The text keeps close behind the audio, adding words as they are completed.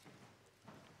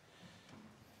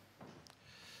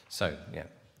So,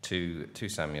 2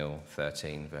 Samuel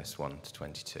 13, verse 1 to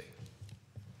 22.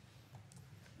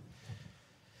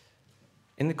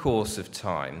 In the course of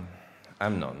time,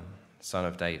 Amnon, son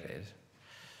of David,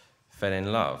 fell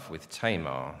in love with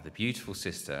Tamar, the beautiful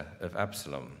sister of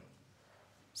Absalom,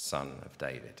 son of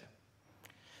David.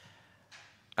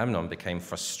 Amnon became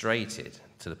frustrated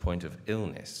to the point of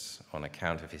illness on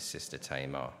account of his sister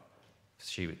Tamar.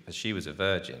 She was a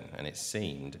virgin, and it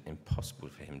seemed impossible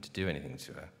for him to do anything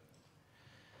to her.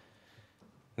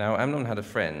 Now Amnon had a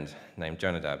friend named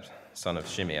Jonadab, son of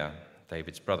Shimeah,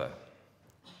 David's brother.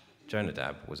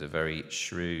 Jonadab was a very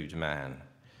shrewd man.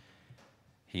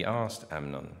 He asked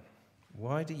Amnon,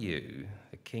 "Why do you,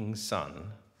 the king's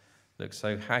son, look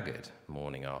so haggard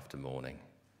morning after morning?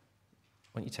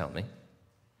 Won't you tell me?"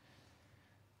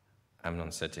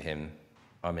 Amnon said to him,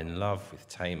 "I'm in love with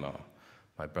Tamar,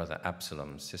 my brother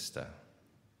Absalom's sister."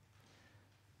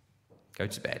 "Go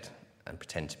to bed and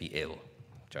pretend to be ill,"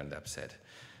 Jonadab said.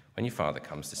 "When your father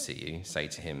comes to see you, say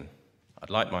to him, 'I'd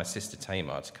like my sister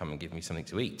Tamar to come and give me something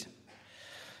to eat.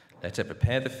 Let her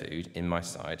prepare the food in my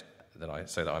sight so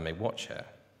that I may watch her,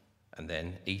 and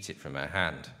then eat it from her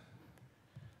hand.'"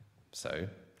 So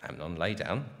Amnon lay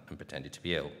down and pretended to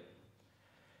be ill.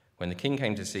 When the king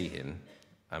came to see him,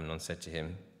 Amnon said to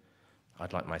him,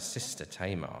 "I'd like my sister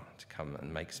Tamar to come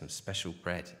and make some special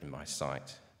bread in my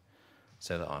sight,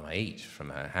 so that I may eat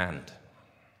from her hand."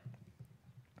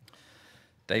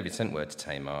 David sent word to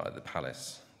Tamar at the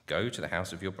palace, "Go to the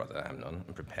house of your brother Amnon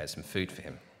and prepare some food for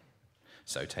him."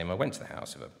 So Tamar went to the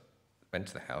house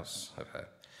of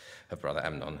her brother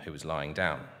Amnon, who was lying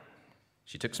down.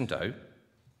 She took some dough,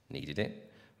 kneaded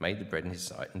it, made the bread in his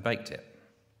sight, and baked it.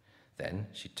 Then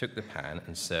she took the pan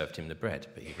and served him the bread,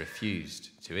 but he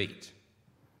refused to eat.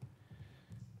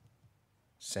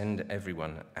 "Send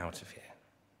everyone out of here,"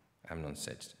 Amnon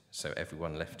said, so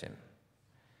everyone left him.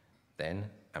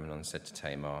 Then Amnon said to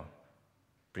Tamar,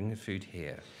 "Bring the food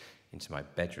here into my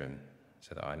bedroom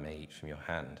so that I may eat from your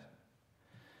hand."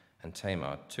 And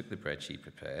Tamar took the bread she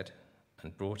prepared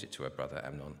and brought it to her brother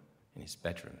Amnon in his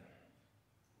bedroom.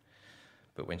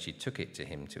 But when she took it to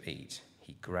him to eat,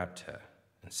 he grabbed her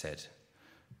and said,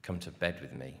 "Come to bed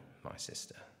with me, my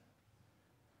sister."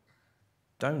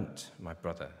 "Don't, my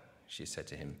brother," she said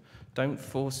to him. "Don't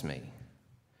force me.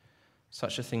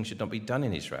 Such a thing should not be done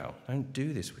in Israel. Don't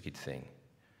do this wicked thing.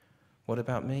 What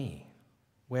about me?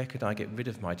 Where could I get rid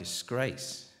of my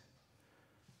disgrace?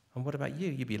 And what about you?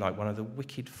 You'd be like one of the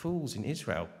wicked fools in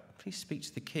Israel. Please speak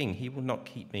to the king. He will not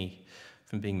keep me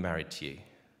from being married to you."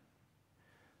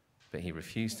 But he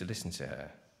refused to listen to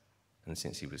her, and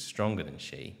since he was stronger than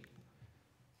she,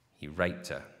 he raped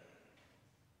her.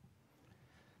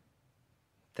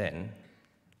 Then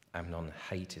Amnon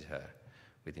hated her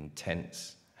with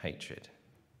intense hatred.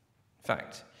 In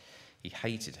fact, he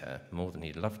hated her more than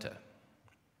he loved her.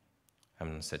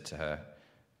 Amnon said to her,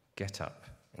 "Get up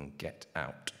and get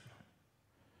out."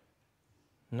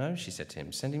 "No," she said to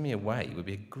him, "sending me away would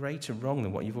be a greater wrong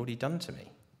than what you've already done to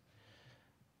me."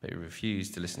 But he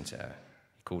refused to listen to her.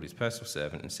 He called his personal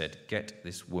servant and said, "Get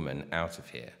this woman out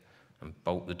of here and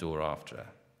bolt the door after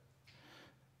her."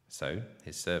 So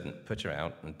his servant put her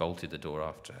out and bolted the door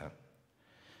after her.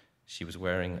 She was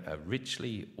wearing a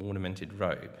richly ornamented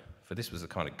robe, for this was the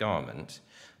kind of garment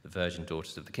the virgin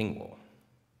daughters of the king wore.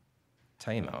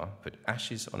 Tamar put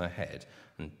ashes on her head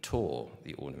and tore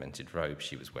the ornamented robe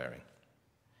she was wearing.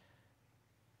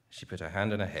 She put her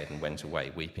hand on her head and went away,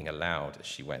 weeping aloud as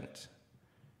she went.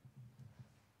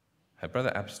 Her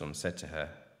brother Absalom said to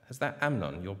her, "Has that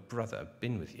Amnon, your brother,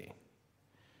 been with you?"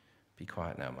 "Be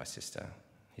quiet now, my sister.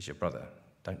 He's your brother.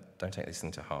 Don't take this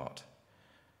thing to heart."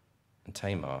 And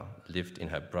Tamar lived in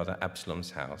her brother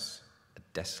Absalom's house, a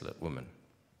desolate woman.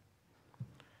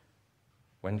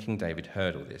 When King David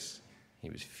heard all this, he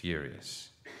was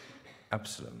furious.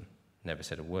 Absalom never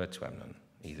said a word to Amnon,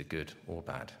 either good or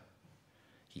bad.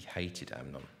 He hated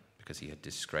Amnon because he had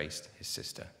disgraced his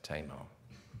sister Tamar.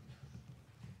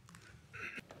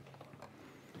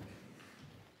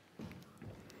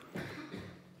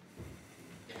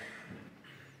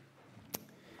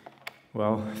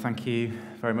 Well, thank you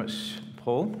very much,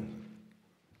 Paul.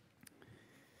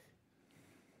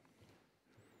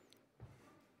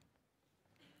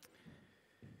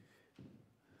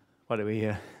 Why don't we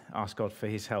ask God for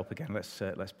his help again?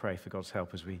 Let's pray for God's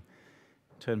help as we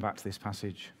turn back to this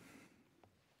passage.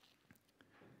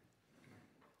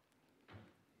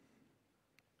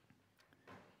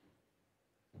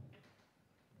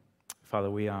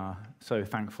 Father, we are so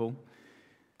thankful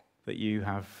that you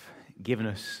have given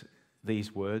us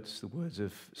these words, the words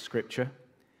of Scripture,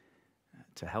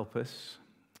 to help us,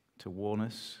 to warn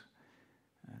us,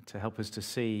 to help us to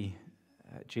see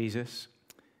Jesus.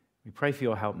 We pray for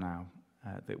your help now,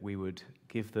 that we would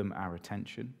give them our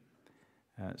attention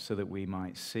so that we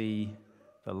might see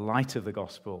the light of the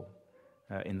gospel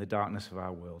in the darkness of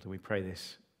our world. And we pray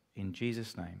this in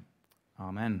Jesus' name.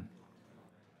 Amen.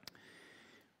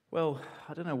 Well,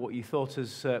 I don't know what you thought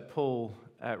as Paul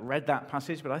read that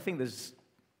passage, but I think there's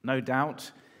no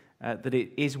doubt that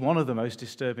it is one of the most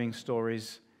disturbing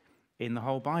stories in the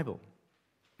whole Bible.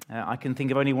 I can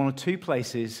think of only one or two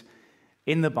places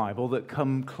in the Bible that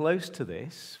come close to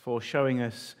this for showing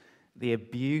us the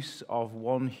abuse of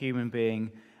one human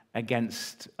being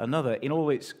against another in all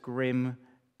its grim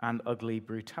and ugly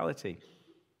brutality.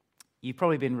 You've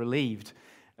probably been relieved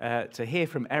to hear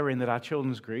from Erin that our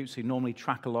children's groups, who normally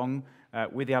track along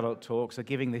with the adult talks, are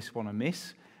giving this one a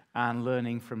miss and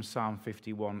learning from Psalm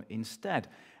 51 instead.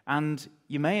 And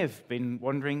you may have been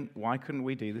wondering, why couldn't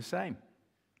we do the same?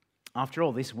 After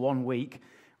all, this 1 week,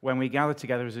 when we gather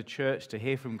together as a church to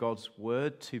hear from God's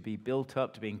word, to be built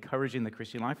up, to be encouraged in the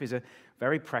Christian life, is a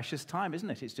very precious time, isn't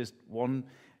it? It's just 1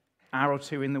 hour or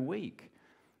 2 in the week.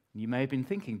 You may have been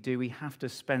thinking, do we have to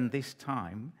spend this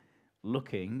time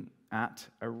looking at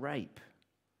a rape?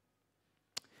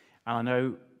 And I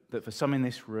know that for some in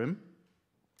this room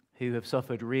who have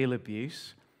suffered real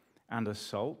abuse and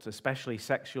assault, especially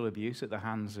sexual abuse at the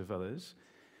hands of others,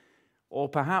 or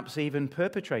perhaps even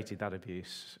perpetrated that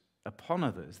abuse upon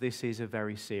others, this is a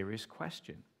very serious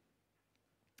question.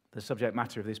 The subject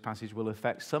matter of this passage will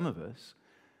affect some of us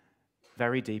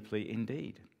very deeply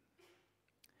indeed.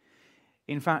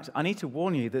 In fact, I need to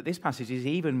warn you that this passage is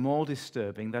even more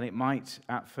disturbing than it might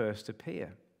at first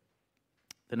appear.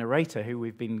 The narrator, who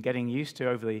we've been getting used to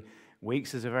over the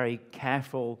weeks as a very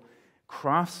careful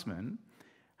craftsman,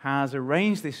 has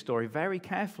arranged this story very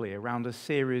carefully around a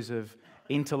series of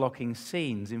interlocking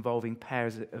scenes involving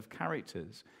pairs of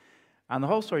characters. And the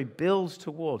whole story builds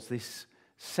towards this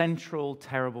central,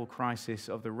 terrible crisis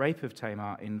of the rape of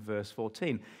Tamar in verse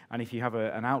 14. And if you have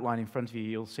an outline in front of you,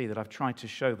 you'll see that I've tried to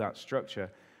show that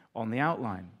structure on the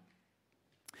outline.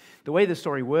 The way the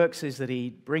story works is that he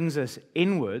brings us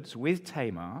inwards with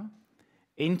Tamar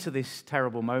into this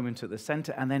terrible moment at the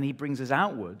center, and then he brings us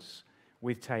outwards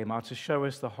with Tamar to show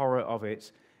us the horror of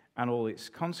it and all its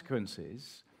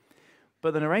consequences.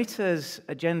 But the narrator's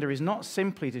agenda is not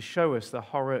simply to show us the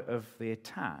horror of the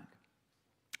attack.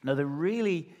 Now, the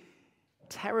really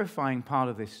terrifying part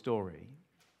of this story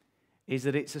is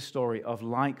that it's a story of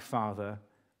like father,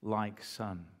 like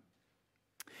son.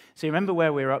 So you remember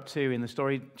where we're up to in the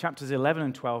story. Chapters 11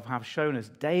 and 12 have shown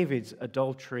us David's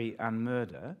adultery and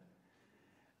murder.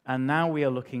 And now we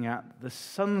are looking at the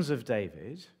sons of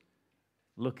David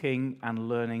looking and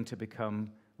learning to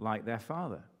become like their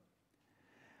father.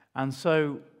 And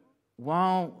so,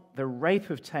 while the rape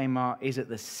of Tamar is at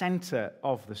the center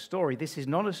of the story, this is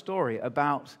not a story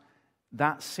about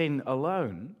that sin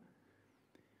alone,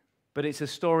 but it's a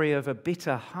story of a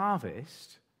bitter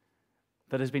harvest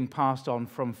that has been passed on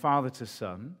from father to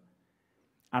son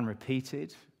and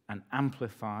repeated and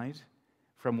amplified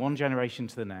from one generation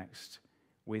to the next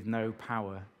with no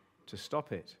power to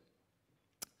stop it.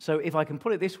 So if I can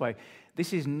put it this way,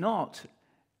 this is not,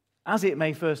 as it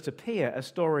may first appear, a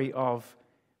story of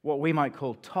what we might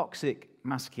call toxic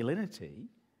masculinity,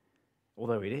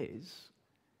 although it is.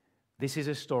 This is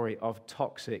a story of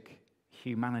toxic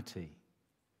humanity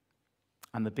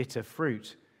and the bitter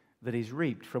fruit that is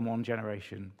reaped from one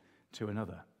generation to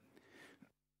another.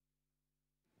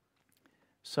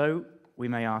 So we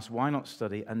may ask, why not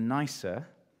study a nicer,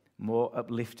 more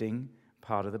uplifting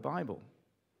part of the Bible?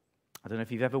 I don't know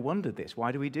if you've ever wondered this.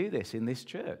 Why do we do this in this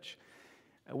church?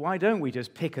 Why don't we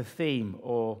just pick a theme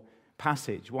or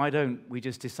passage? Why don't we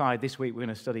just decide this week we're going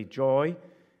to study joy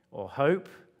or hope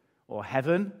or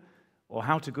heaven or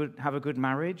how to have a good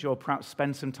marriage, or perhaps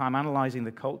spend some time analyzing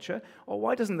the culture? Or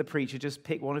why doesn't the preacher just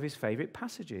pick one of his favorite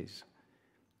passages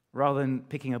rather than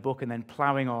picking a book and then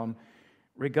plowing on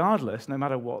regardless, no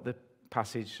matter what the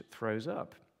passage throws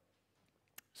up?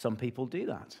 Some people do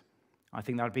that. I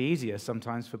think that would be easier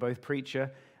sometimes for both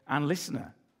preacher and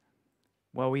listener.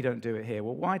 Well, we don't do it here.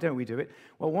 Well, why don't we do it?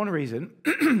 Well, one reason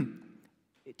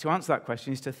to answer that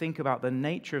question is to think about the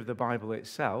nature of the Bible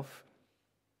itself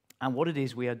and what it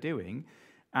is we are doing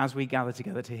as we gather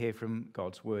together to hear from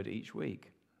God's word each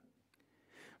week.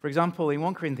 For example, in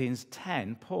 1 Corinthians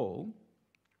 10, Paul,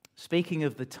 speaking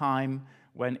of the time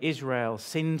when Israel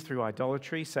sinned through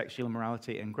idolatry, sexual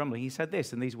immorality, and grumbling, he said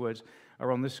this, and these words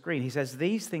are on the screen. He says,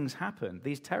 these things happened,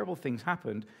 these terrible things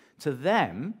happened to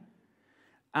them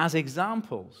as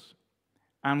examples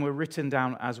and were written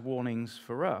down as warnings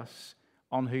for us,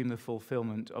 on whom the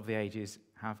fulfillment of the ages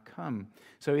have come.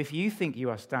 So if you think you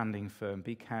are standing firm,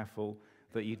 be careful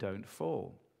that you don't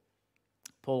fall.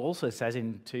 Paul also says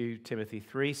in 2 Timothy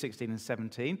 3, 16 and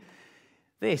 17,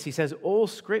 this, he says, all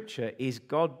Scripture is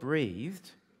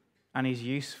God-breathed and is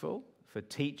useful for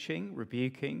teaching,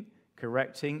 rebuking,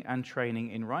 correcting, and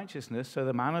training in righteousness, so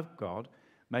the man of God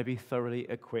may be thoroughly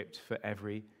equipped for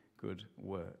every good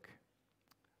work.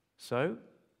 So,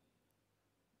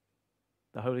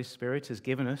 the Holy Spirit has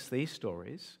given us these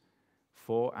stories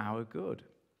for our good,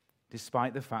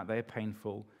 despite the fact they are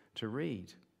painful to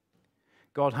read.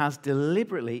 God has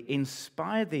deliberately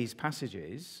inspired these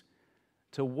passages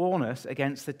to warn us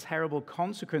against the terrible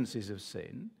consequences of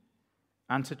sin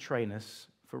and to train us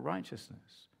for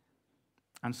righteousness.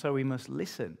 And so we must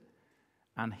listen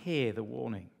and hear the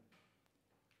warning.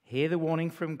 Hear the warning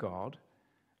from God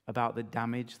about the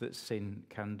damage that sin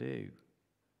can do.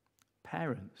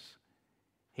 Parents,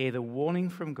 hear the warning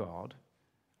from God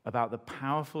about the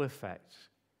powerful effect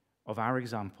of our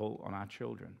example on our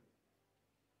children.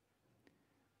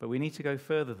 But we need to go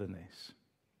further than this.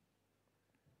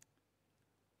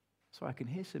 So I can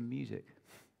hear some music.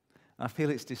 I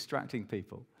feel it's distracting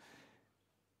people.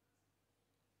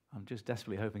 I'm just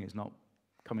desperately hoping it's not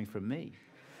coming from me.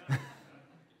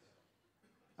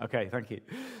 Okay, thank you.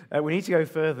 We need to go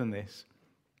further than this.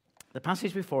 The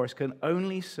passage before us can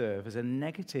only serve as a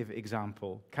negative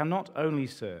example, cannot only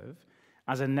serve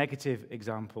as a negative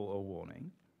example or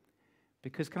warning,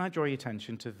 because can I draw your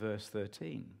attention to verse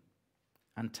 13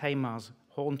 and Tamar's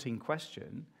haunting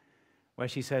question where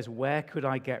she says, where could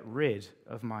I get rid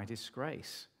of my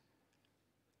disgrace?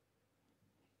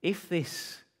 If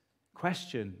this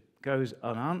question goes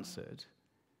unanswered,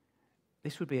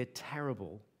 this would be a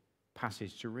terrible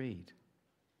passage to read.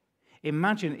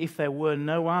 Imagine if there were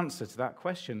no answer to that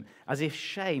question, as if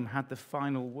shame had the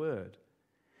final word,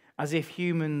 as if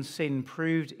human sin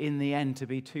proved in the end to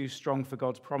be too strong for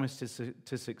God's promise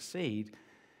to succeed.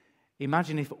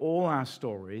 Imagine if all our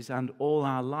stories and all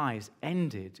our lives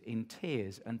ended in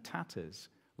tears and tatters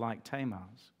like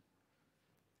Tamar's.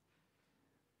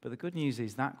 But the good news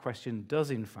is that question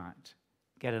does, in fact,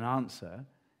 get an answer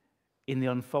in the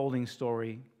unfolding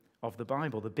story of the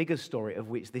Bible, the biggest story of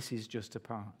which this is just a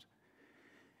part.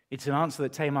 It's an answer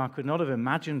that Tamar could not have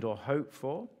imagined or hoped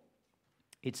for.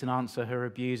 It's an answer her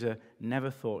abuser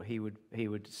never thought he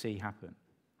would see happen.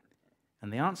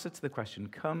 And the answer to the question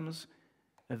comes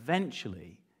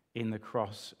eventually in the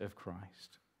cross of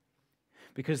Christ.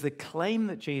 Because the claim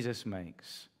that Jesus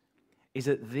makes is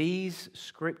that these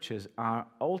scriptures are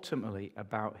ultimately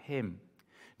about him.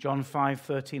 John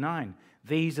 5:39,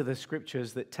 these are the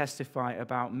scriptures that testify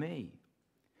about me.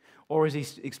 Or as he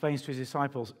explains to his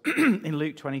disciples in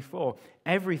Luke 24,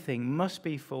 everything must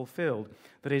be fulfilled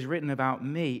that is written about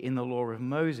me in the law of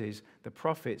Moses, the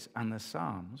prophets, and the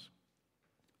Psalms.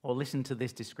 Or listen to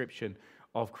this description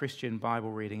of Christian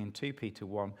Bible reading in 2 Peter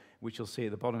 1, which you'll see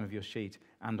at the bottom of your sheet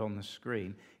and on the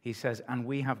screen. He says, and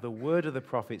we have the word of the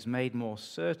prophets made more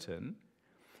certain,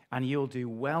 and you'll do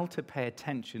well to pay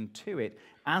attention to it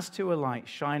as to a light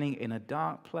shining in a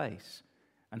dark place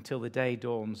until the day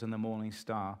dawns and the morning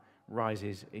star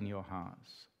rises in your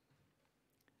hearts.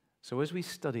 So as we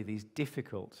study these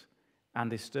difficult and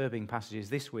disturbing passages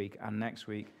this week and next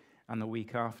week and the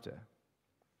week after,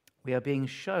 we are being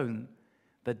shown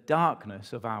the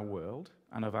darkness of our world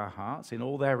and of our hearts in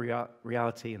all their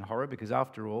reality and horror, because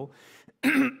after all,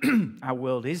 our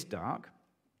world is dark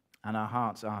and our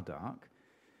hearts are dark.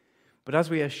 But as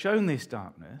we are shown this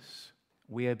darkness,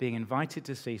 we are being invited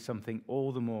to see something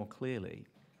all the more clearly: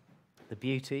 the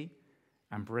beauty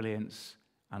and brilliance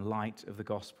and light of the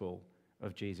gospel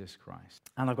of Jesus Christ.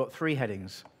 And I've got 3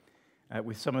 headings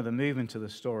with some of the movement of the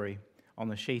story on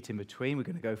the sheet in between. We're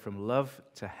going to go from love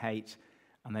to hate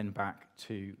and then back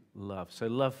to love. So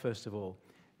love, first of all,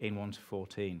 in 1 to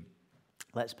 14.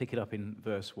 Let's pick it up in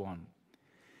verse 1.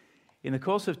 In the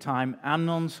course of time,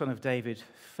 Amnon, son of David,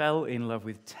 fell in love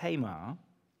with Tamar,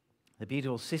 the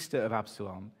beautiful sister of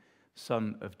Absalom,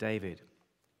 son of David.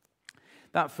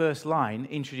 That first line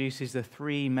introduces the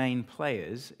 3 main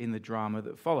players in the drama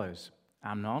that follows: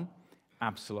 Amnon,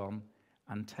 Absalom,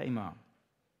 and Tamar.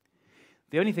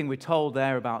 The only thing we're told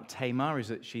there about Tamar is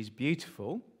that she's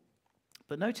beautiful.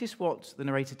 But notice what the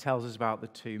narrator tells us about the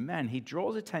 2 men. He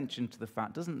draws attention to the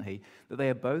fact, doesn't he, that they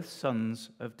are both sons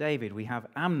of David. We have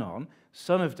Amnon,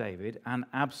 son of David, and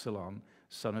Absalom,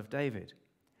 son of David.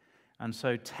 And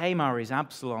so Tamar is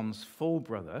Absalom's full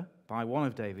brother by one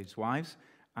of David's wives,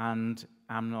 and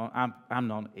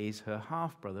Amnon is her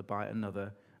half-brother by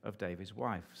another of David's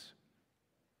wives.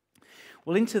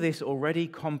 Well, into this already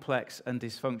complex and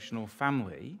dysfunctional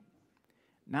family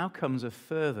now comes a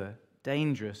further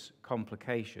dangerous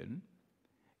complication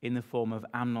in the form of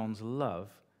Amnon's love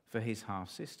for his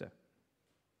half-sister.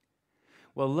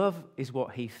 Well, love is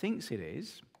what he thinks it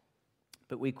is,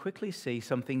 but we quickly see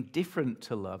something different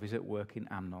to love is at work in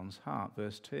Amnon's heart.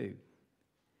 Verse 2.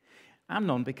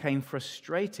 Amnon became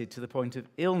frustrated to the point of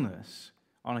illness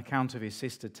on account of his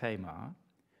sister Tamar,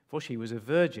 for she was a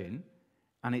virgin,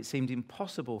 and it seemed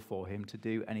impossible for him to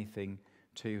do anything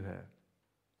to her.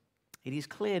 It is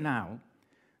clear now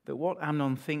that what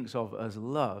Amnon thinks of as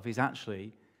love is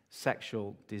actually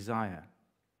sexual desire.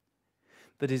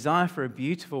 The desire for a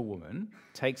beautiful woman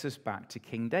takes us back to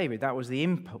King David. That was the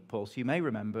impulse, you may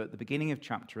remember, at the beginning of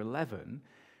chapter 11,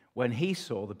 when he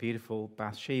saw the beautiful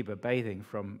Bathsheba bathing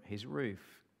from his roof.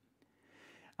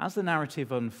 As the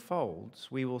narrative unfolds,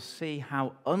 we will see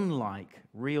how unlike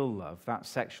real love that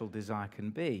sexual desire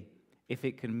can be if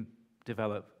it can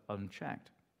develop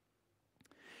unchecked.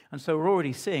 And so we're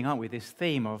already seeing, aren't we, this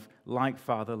theme of like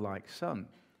father, like son.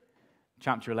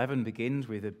 Chapter 11 begins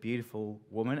with a beautiful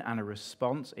woman and a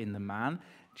response in the man.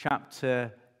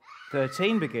 Chapter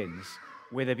 13 begins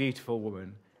with a beautiful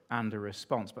woman and a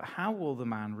response. But how will the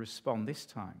man respond this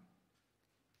time?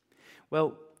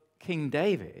 Well, King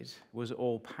David was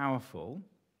all-powerful,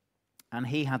 and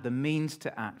he had the means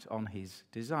to act on his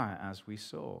desire, as we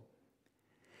saw.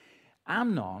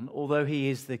 Amnon, although he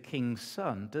is the king's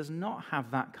son, does not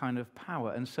have that kind of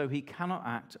power, and so he cannot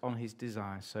act on his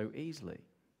desire so easily.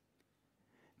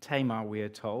 Tamar, we are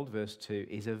told, verse 2,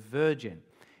 is a virgin,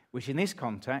 which in this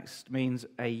context means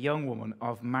a young woman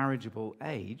of marriageable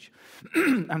age,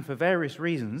 and for various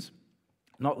reasons,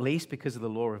 not least because of the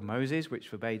law of Moses, which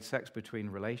forbade sex between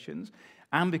relations,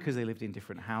 and because they lived in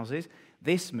different houses.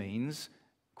 This means,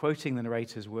 quoting the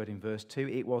narrator's word in verse 2,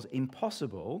 it was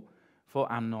impossible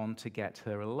for Amnon to get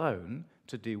her alone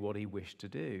to do what he wished to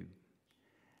do.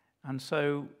 And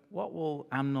so, what will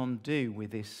Amnon do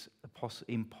with this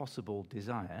impossible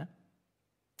desire?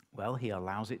 Well, he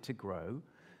allows it to grow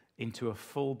into a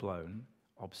full-blown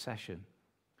obsession.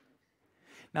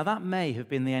 Now, that may have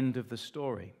been the end of the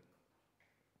story.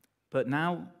 But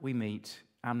now we meet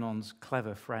Amnon's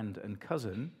clever friend and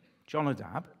cousin,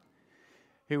 Jonadab,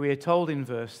 who we are told in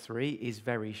verse 3 is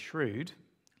very shrewd.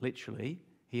 Literally,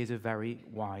 he is a very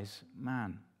wise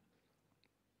man.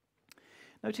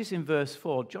 Notice in verse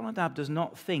 4, Jonadab does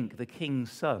not think the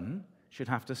king's son should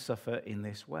have to suffer in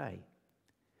this way.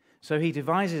 So he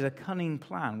devises a cunning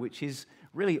plan, which is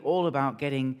really all about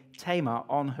getting Tamar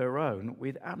on her own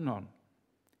with Amnon.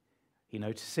 He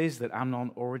notices that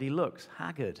Amnon already looks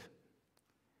haggard.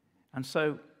 And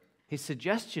so his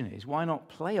suggestion is, why not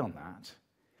play on that?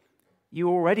 You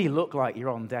already look like you're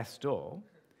on death's door.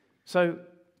 So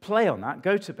play on that,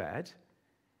 go to bed.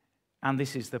 And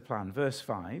this is the plan. Verse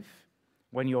 5,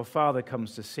 when your father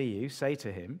comes to see you, say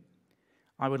to him,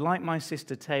 I would like my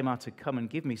sister Tamar to come and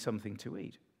give me something to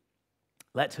eat.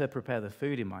 Let her prepare the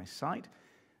food in my sight,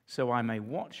 so I may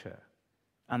watch her,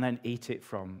 and then eat it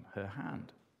from her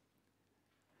hand.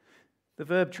 The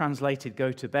verb translated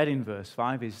go to bed in verse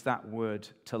 5 is that word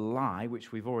to lie,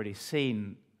 which we've already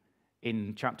seen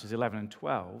in chapters 11 and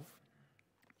 12.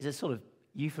 It's a sort of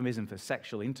euphemism for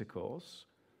sexual intercourse,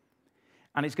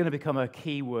 and it's going to become a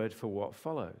key word for what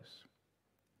follows.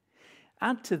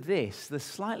 Add to this the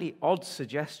slightly odd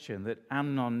suggestion that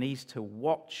Amnon needs to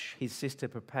watch his sister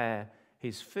prepare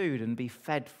his food and be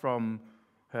fed from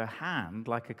her hand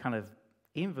like a kind of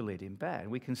invalid in bed.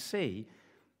 We can see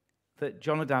that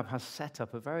Jonadab has set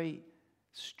up a very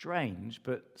strange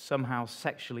but somehow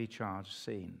sexually charged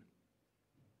scene.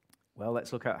 Well,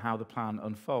 let's look at how the plan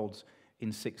unfolds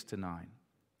in 6 to 9.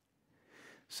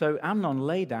 So Amnon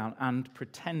lay down and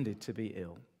pretended to be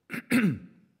ill.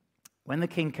 When the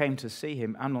king came to see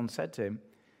him, Amnon said to him,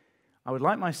 I would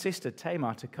like my sister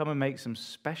Tamar to come and make some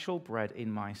special bread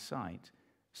in my sight,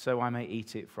 so I may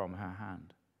eat it from her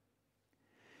hand.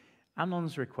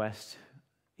 Amnon's request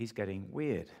is getting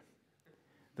weird.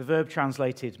 The verb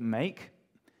translated make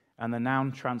and the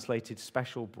noun translated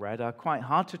special bread are quite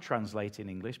hard to translate in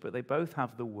English, but they both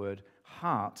have the word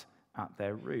heart at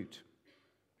their root.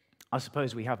 I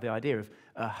suppose we have the idea of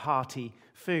a hearty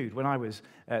food. When I was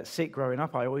sick growing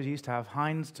up, I always used to have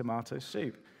Heinz tomato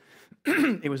soup.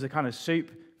 It was the kind of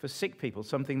soup for sick people,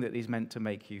 something that is meant to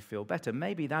make you feel better.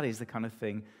 Maybe that is the kind of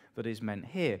thing that is meant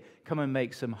here. Come and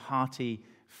make some hearty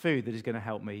food that is going to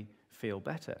help me feel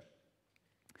better.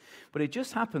 But it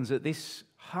just happens that this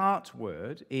heart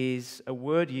word is a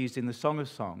word used in the Song of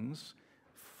Songs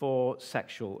for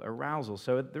sexual arousal.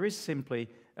 So there is simply,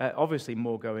 obviously,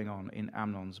 more going on in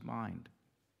Amnon's mind.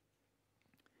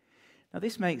 Now,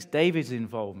 this makes David's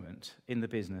involvement in the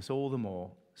business all the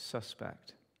more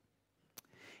suspect.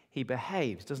 he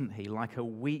behaves, doesn't he, like a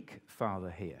weak father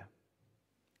here.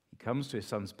 He comes to his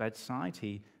son's bedside,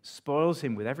 he spoils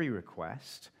him with every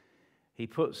request, he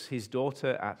puts his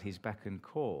daughter at his beck and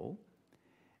call,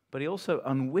 but he also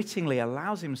unwittingly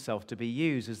allows himself to be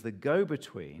used as the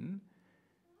go-between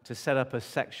to set up a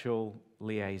sexual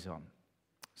liaison,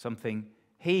 something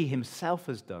he himself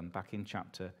has done back in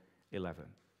chapter 11.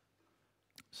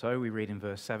 So we read in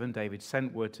verse 7, David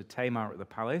sent word to Tamar at the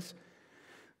palace,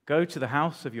 "Go to the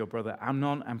house of your brother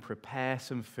Amnon and prepare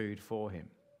some food for him."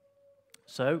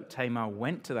 So Tamar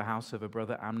went to the house of her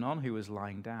brother Amnon, who was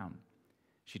lying down.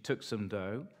 She took some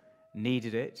dough,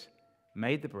 kneaded it,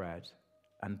 made the bread,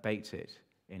 and baked it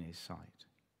in his sight.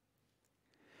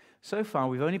 So far,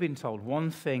 we've only been told one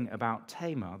thing about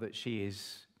Tamar, that she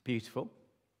is beautiful.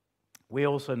 We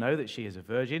also know that she is a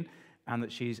virgin and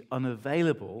that she is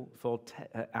unavailable for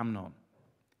Amnon.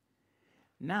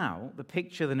 Now, the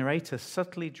picture the narrator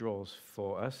subtly draws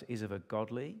for us is of a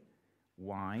godly,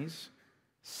 wise,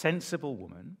 sensible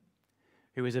woman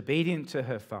who is obedient to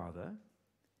her father.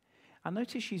 And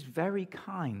notice she's very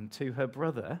kind to her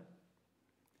brother,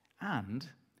 and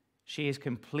she is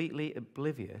completely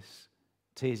oblivious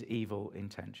to his evil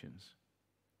intentions.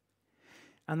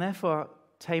 And therefore,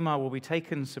 Tamar will be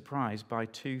taken surprise by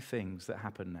two things that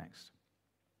happen next.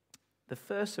 The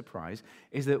first surprise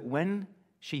is that when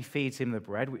she feeds him the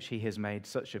bread, which he has made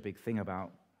such a big thing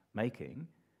about making,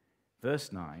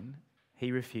 verse 9,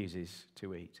 he refuses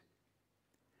to eat.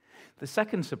 The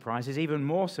second surprise is even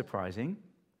more surprising.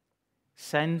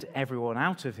 "Send everyone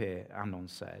out of here," Amnon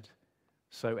said.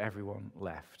 So everyone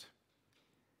left.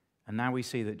 And now we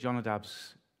see that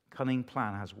Jonadab's cunning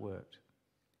plan has worked.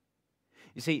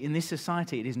 You see, in this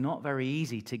society, it is not very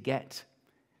easy to get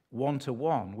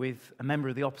one-to-one with a member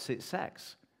of the opposite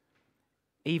sex,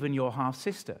 even your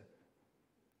half-sister.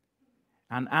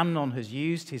 And Amnon has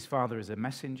used his father as a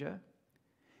messenger,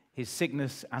 his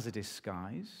sickness as a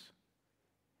disguise,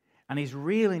 and his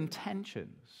real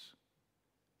intentions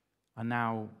are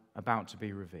now about to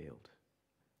be revealed.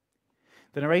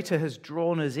 The narrator has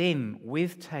drawn us in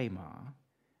with Tamar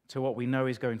to what we know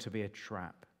is going to be a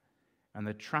trap, and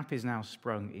the trap is now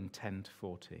sprung in 10 to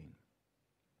 14.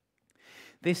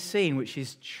 This scene, which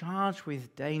is charged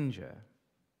with danger,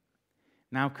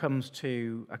 now comes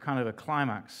to a kind of a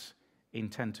climax in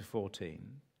 10 to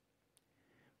 14.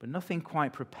 But nothing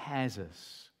quite prepares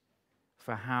us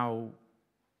for how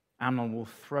Amnon will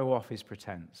throw off his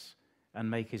pretense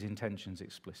and make his intentions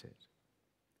explicit.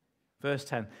 Verse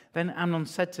 10, "Then Amnon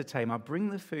said to Tamar, 'Bring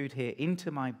the food here into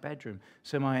my bedroom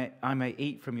so I may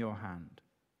eat from your hand.'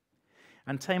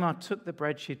 And Tamar took the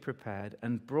bread she'd prepared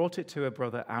and brought it to her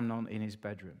brother Amnon in his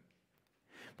bedroom.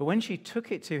 But when she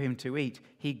took it to him to eat,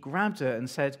 he grabbed her and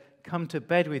said, 'Come to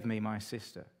bed with me, my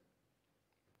sister.'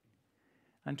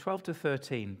 And 12 to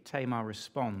 13, Tamar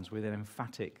responds with an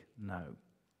emphatic no.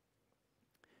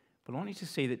 But I want you to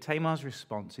see that Tamar's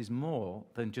response is more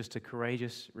than just a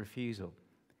courageous refusal.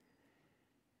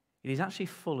 It is actually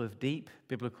full of deep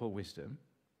biblical wisdom,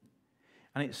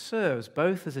 and it serves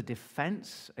both as a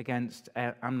defense against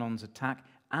Amnon's attack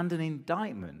and an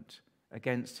indictment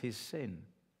against his sin.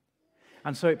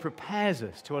 And so it prepares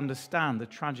us to understand the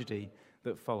tragedy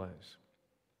that follows.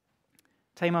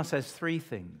 Tamar says three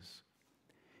things.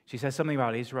 She says something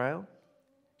about Israel,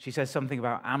 she says something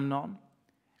about Amnon,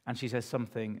 and she says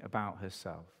something about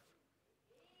herself.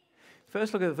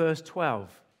 First, look at verse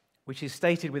 12, which is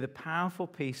stated with a powerful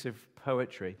piece of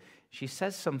poetry. She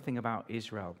says something about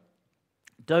Israel.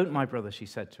 "Don't, my brother," she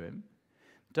said to him,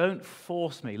 "don't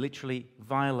force me, literally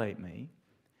violate me.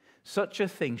 Such a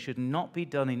thing should not be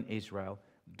done in Israel.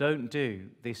 Don't do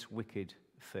this wicked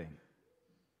thing."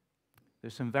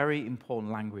 There's some very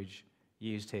important language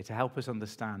used here to help us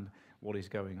understand what is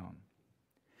going on.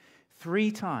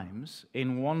 3 times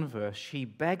in one verse, she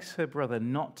begs her brother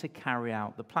not to carry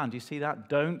out the plan. Do you see that?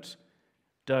 Don't.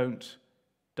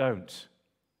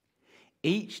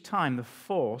 Each time the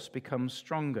force becomes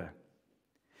stronger.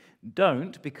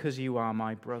 Don't, because you are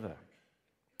my brother.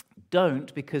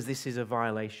 Don't, because this is a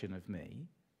violation of me.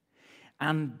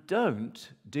 And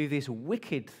don't do this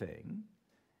wicked thing,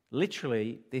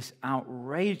 literally this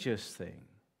outrageous thing,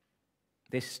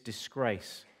 this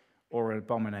disgrace or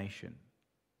abomination.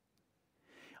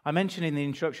 I mentioned in the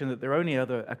introduction that there are only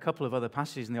a couple of other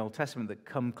passages in the Old Testament that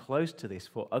come close to this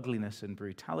for ugliness and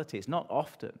brutality. It's not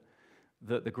often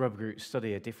that the Grub Group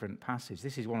study a different passage.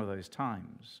 This is one of those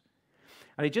times.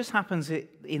 And it just happens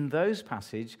in those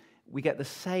passages, we get the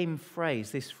same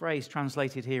phrase, this phrase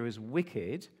translated here as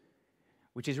wicked,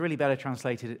 which is really better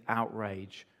translated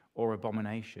outrage or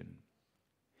abomination.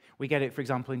 We get it, for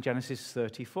example, in Genesis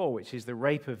 34, which is the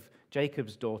rape of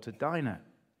Jacob's daughter Dinah.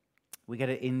 We get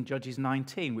it in Judges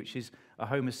 19, which is a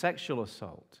homosexual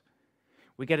assault.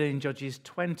 We get it in Judges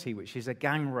 20, which is a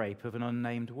gang rape of an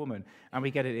unnamed woman. And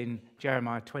we get it in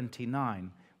Jeremiah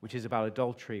 29, which is about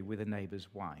adultery with a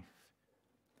neighbor's wife.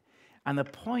 And the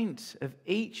point of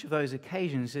each of those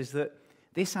occasions is that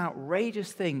this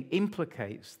outrageous thing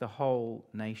implicates the whole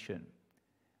nation.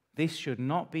 This should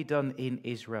not be done in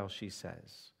Israel, she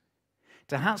says.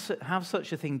 To have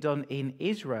such a thing done in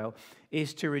Israel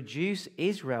is to reduce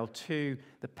Israel to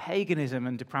the paganism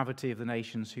and depravity of the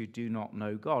nations who do not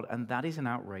know God. And that is an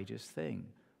outrageous thing.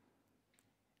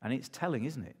 And it's telling,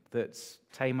 isn't it, that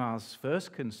Tamar's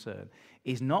first concern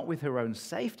is not with her own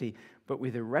safety, but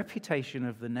with the reputation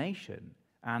of the nation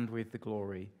and with the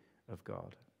glory of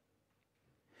God.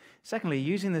 Secondly,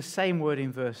 using the same word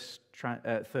in verse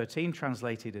 13,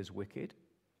 translated as wicked,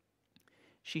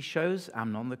 she shows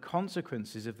Amnon the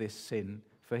consequences of this sin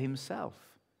for himself.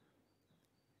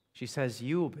 She says,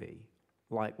 "You will be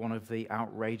like one of the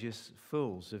outrageous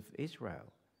fools of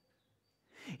Israel."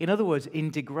 In other words,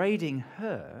 in degrading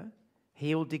her,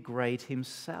 he'll degrade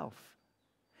himself.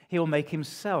 He'll make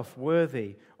himself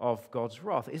worthy of God's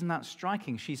wrath. Isn't that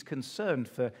striking? She's concerned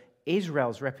for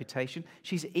Israel's reputation.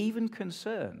 She's even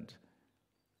concerned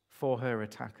for her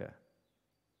attacker.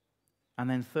 And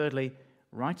then thirdly,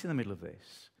 right in the middle of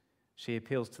this, she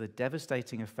appeals to the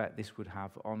devastating effect this would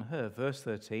have on her. Verse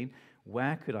 13,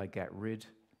 "Where could I get rid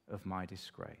of my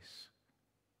disgrace?"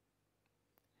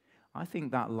 I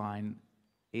think that line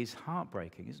is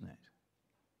heartbreaking, isn't it?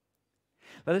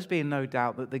 Let us be in no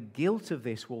doubt that the guilt of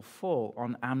this will fall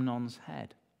on Amnon's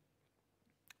head.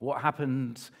 What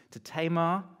happened to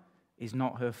Tamar is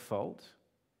not her fault.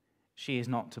 She is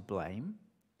not to blame.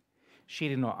 She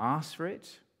did not ask for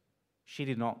it. She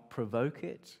did not provoke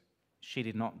it. She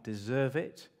did not deserve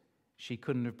it. She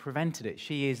couldn't have prevented it.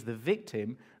 She is the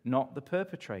victim, not the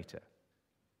perpetrator.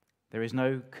 There is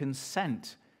no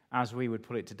consent, as we would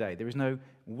put it today. There is no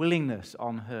willingness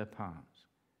on her part.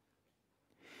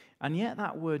 And yet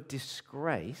that word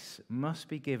disgrace must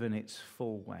be given its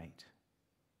full weight.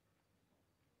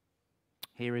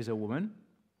 Here is a woman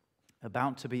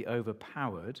about to be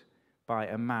overpowered by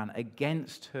a man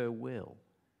against her will.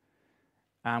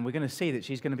 And we're going to see that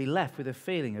she's going to be left with a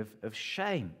feeling of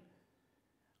shame,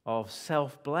 of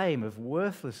self-blame, of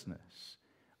worthlessness,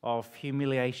 of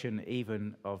humiliation,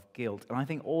 even of guilt. And I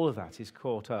think all of that is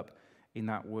caught up in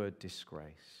that word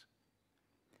disgrace.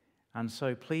 And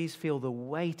so please feel the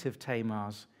weight of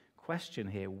Tamar's question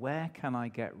here. Where can I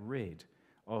get rid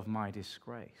of my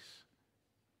disgrace?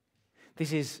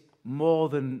 This is more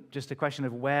than just a question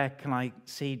of where can I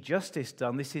see justice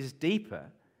done. This is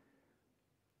deeper.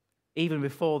 Even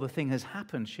before the thing has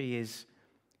happened, she is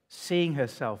seeing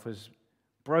herself as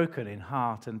broken in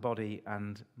heart and body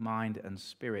and mind and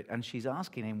spirit. And she's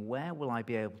asking him, where will I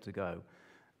be able to go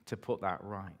to put that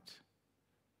right?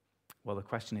 Well, the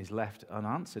question is left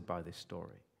unanswered by this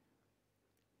story.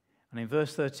 And in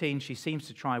verse 13, she seems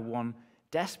to try one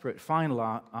desperate final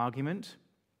argument.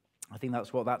 I think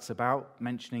that's what that's about,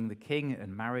 mentioning the king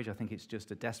and marriage. I think it's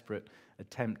just a desperate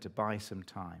attempt to buy some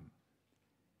time.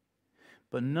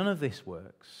 But none of this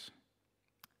works.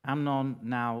 Amnon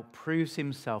now proves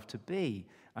himself to be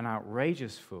an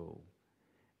outrageous fool.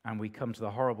 And we come to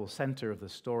the horrible center of the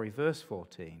story, verse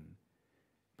 14.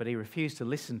 But he refused to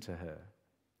listen to her.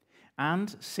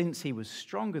 And since he was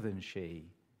stronger than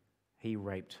she, he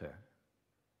raped her.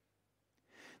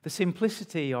 The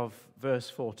simplicity of verse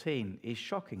 14 is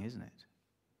shocking, isn't it?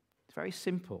 It's very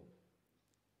simple.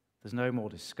 There's no more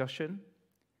discussion.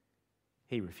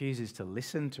 He refuses to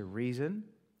listen to reason.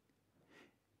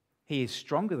 He is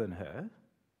stronger than her,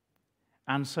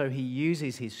 and so he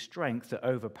uses his strength to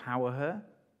overpower her,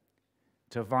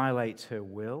 to violate her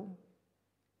will,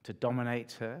 to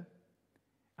dominate her,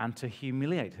 and to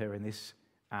humiliate her in this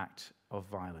act of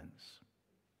violence.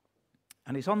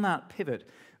 And it's on that pivot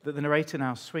that the narrator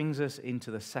now swings us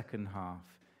into the second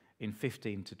half in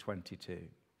 15 to 22.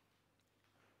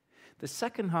 The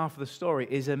second half of the story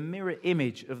is a mirror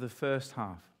image of the first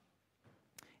half.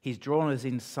 He's drawn us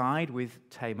inside with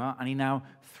Tamar, and he now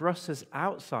thrusts us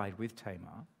outside with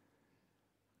Tamar.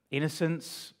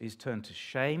 Innocence is turned to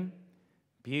shame,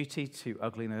 beauty to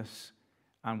ugliness,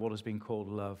 and what has been called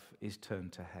love is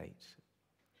turned to hate.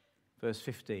 Verse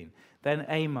 15, then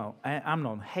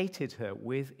Amnon hated her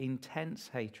with intense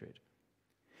hatred.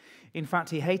 In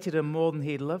fact, he hated her more than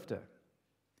he had loved her.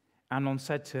 Amnon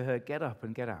said to her, "Get up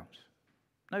and get out."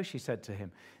 "No," she said to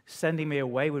him, "sending me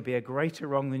away would be a greater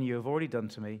wrong than you have already done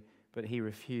to me." But he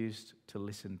refused to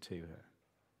listen to her.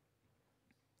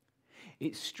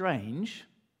 It's strange,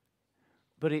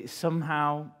 but it's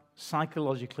somehow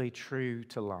psychologically true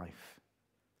to life.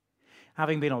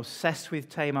 Having been obsessed with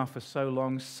Tamar for so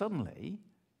long, suddenly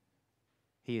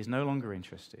he is no longer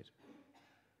interested.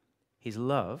 His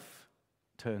love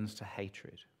turns to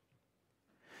hatred.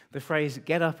 The phrase,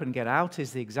 "get up and get out,"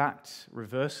 is the exact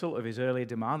reversal of his earlier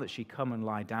demand that she come and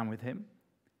lie down with him.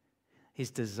 His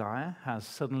desire has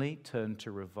suddenly turned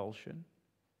to revulsion,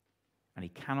 and he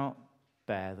cannot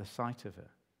bear the sight of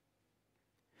her.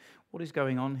 What is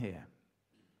going on here?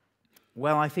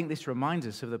 Well, I think this reminds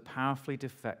us of the powerfully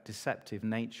deceptive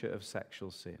nature of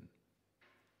sexual sin.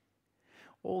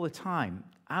 All the time,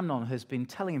 Amnon has been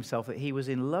telling himself that he was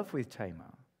in love with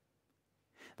Tamar.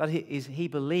 That he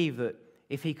believed that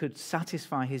if he could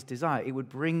satisfy his desire, it would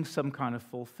bring some kind of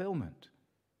fulfillment,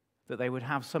 that they would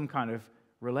have some kind of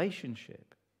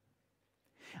relationship.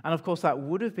 And of course, that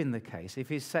would have been the case if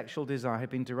his sexual desire had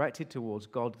been directed towards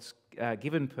God's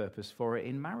given purpose for it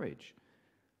in marriage.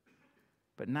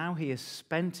 But now he has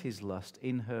spent his lust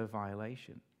in her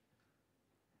violation.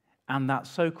 And that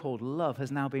so-called love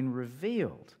has now been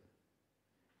revealed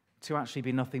to actually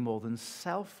be nothing more than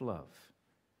self-love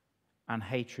and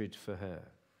hatred for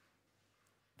her.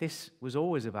 This was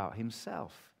always about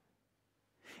himself.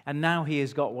 And now he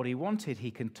has got what he wanted.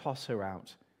 He can toss her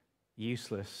out,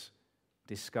 useless,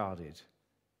 discarded,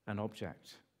 an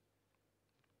object.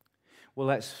 Well,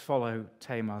 let's follow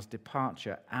Tamar's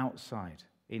departure outside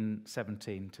in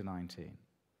 17 to 19.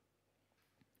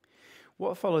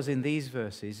 What follows in these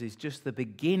verses is just the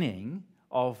beginning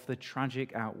of the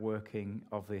tragic outworking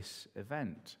of this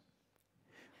event.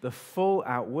 The full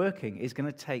outworking is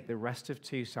going to take the rest of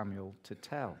 2 Samuel to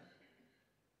tell.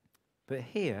 But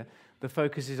here, the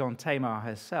focus is on Tamar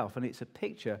herself, and it's a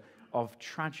picture of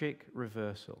tragic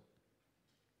reversal.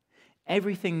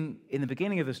 Everything in the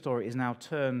beginning of the story is now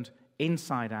turned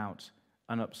inside out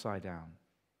and upside down.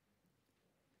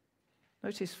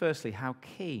 Notice firstly how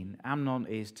keen Amnon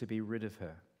is to be rid of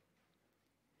her.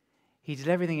 He did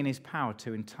everything in his power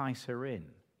to entice her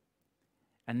in.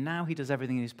 And now he does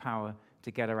everything in his power to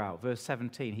get her out. Verse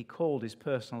 17, he called his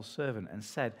personal servant and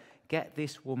said, "Get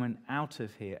this woman out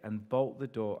of here and bolt the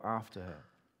door after her."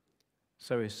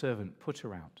 So his servant put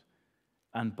her out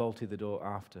and bolted the door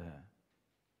after her.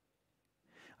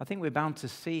 I think we're bound to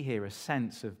see here a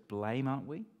sense of blame, aren't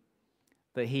we?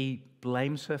 That he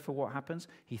blames her for what happens.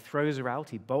 He throws her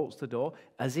out, he bolts the door,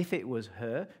 as if it was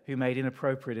her who made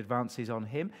inappropriate advances on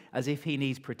him, as if he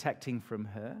needs protecting from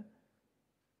her.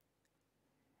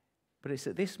 But it's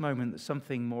at this moment that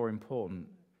something more important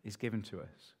is given to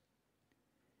us.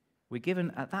 We're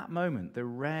given at that moment the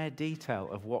rare detail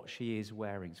of what she is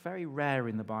wearing. It's very rare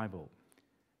in the Bible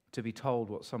to be told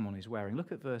what someone is wearing.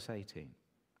 Look at verse 18.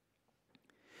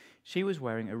 She was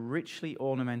wearing a richly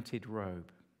ornamented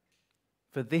robe,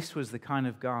 for this was the kind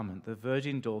of garment the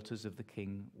virgin daughters of the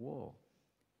king wore.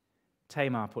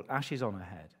 Tamar put ashes on her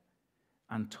head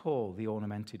and tore the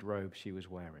ornamented robe she was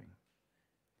wearing.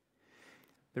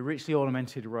 The richly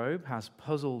ornamented robe has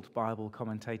puzzled Bible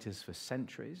commentators for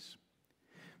centuries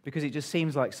because it just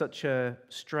seems like such a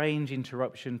strange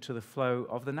interruption to the flow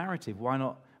of the narrative. Why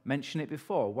not mention it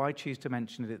before? Why choose to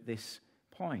mention it at this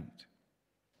point?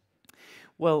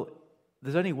 Well,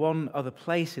 there's only one other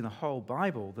place in the whole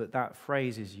Bible that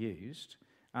phrase is used,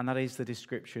 and that is the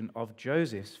description of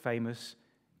Joseph's famous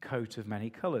coat of many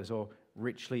colors, or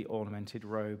richly ornamented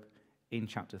robe in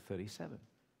chapter 37.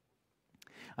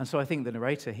 And so I think the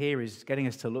narrator here is getting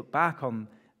us to look back on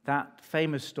that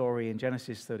famous story in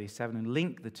Genesis 37 and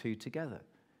link the two together.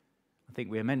 I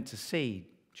think we are meant to see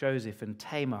Joseph and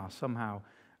Tamar somehow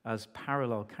as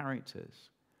parallel characters,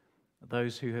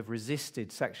 those who have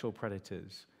resisted sexual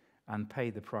predators and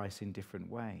paid the price in different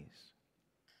ways.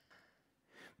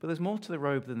 But there's more to the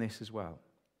robe than this as well.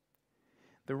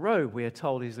 The robe, we are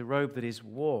told, is the robe that is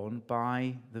worn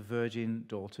by the virgin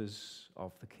daughters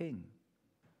of the king.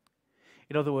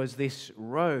 In other words, this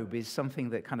robe is something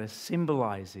that kind of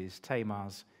symbolizes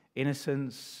Tamar's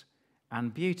innocence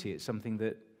and beauty. It's something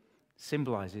that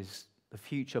symbolizes the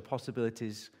future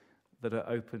possibilities that are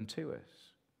open to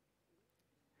us.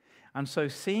 And so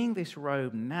seeing this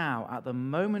robe now at the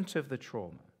moment of the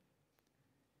trauma,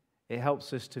 it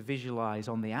helps us to visualize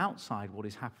on the outside what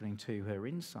is happening to her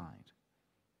inside.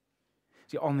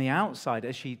 See, on the outside,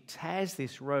 as she tears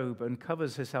this robe and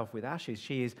covers herself with ashes,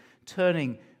 she is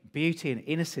turning beauty and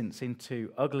innocence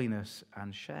into ugliness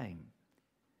and shame.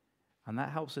 And that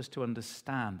helps us to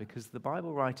understand, because the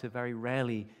Bible writer very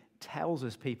rarely tells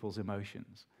us people's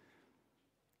emotions,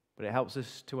 but it helps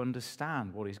us to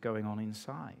understand what is going on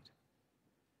inside.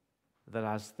 That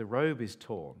as the robe is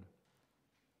torn,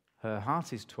 her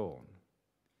heart is torn.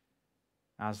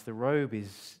 As the robe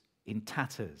is in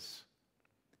tatters,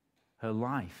 her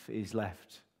life is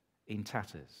left in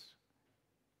tatters.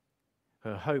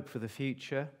 her hope for the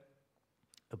future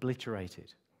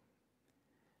obliterated.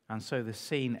 And so the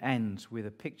scene ends with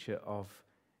a picture of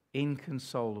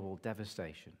inconsolable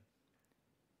devastation.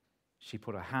 She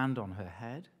put a hand on her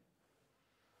head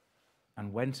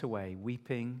and went away,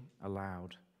 weeping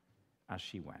aloud as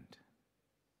she went.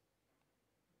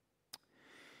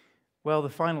 Well, the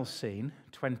final scene,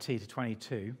 20 to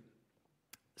 22,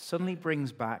 suddenly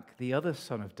brings back the other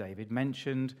son of David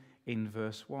mentioned in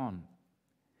verse 1.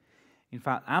 In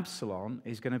fact, Absalom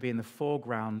is going to be in the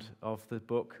foreground of the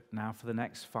book now for the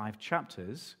next 5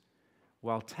 chapters,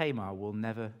 while Tamar will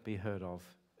never be heard of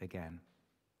again.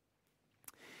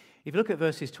 If you look at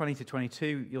verses 20 to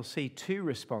 22, you'll see 2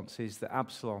 responses that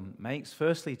Absalom makes.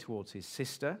 Firstly, towards his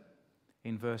sister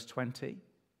in verse 20.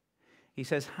 He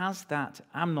says, "Has that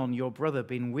Amnon, your brother,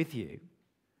 been with you?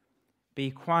 Be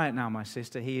quiet now, my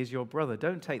sister, he is your brother.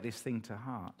 Don't take this thing to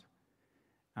heart."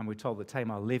 And we're told that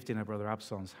Tamar lived in her brother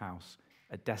Absalom's house,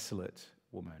 a desolate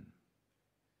woman.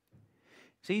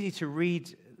 It's easy to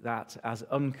read that as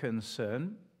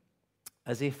unconcern,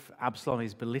 as if Absalom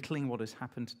is belittling what has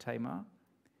happened to Tamar.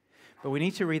 But we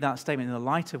need to read that statement in the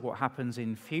light of what happens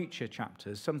in future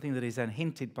chapters, something that is then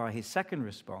hinted by his second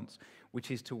response,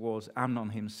 which is towards Amnon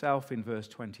himself in verse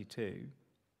 22.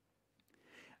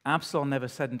 Absalom never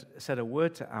said a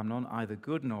word to Amnon, either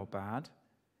good nor bad.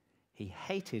 He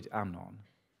hated Amnon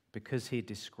because he had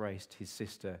disgraced his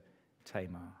sister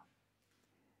Tamar.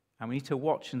 And we need to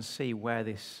watch and see where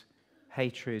this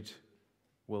hatred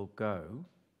will go.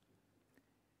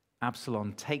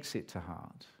 Absalom takes it to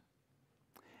heart.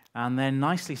 And then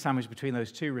nicely sandwiched between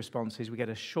those 2 responses, we get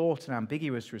a short and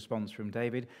ambiguous response from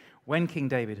David. When King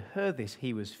David heard this,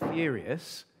 he was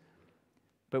furious.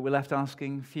 But we're left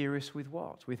asking, furious with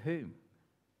what? With whom?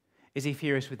 Is he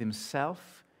furious with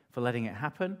himself for letting it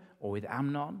happen, or with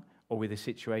Amnon, or with the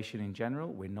situation in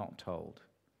general? We're not told.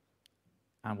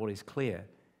 And what is clear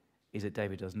is that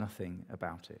David does nothing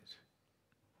about it.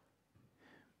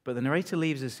 But the narrator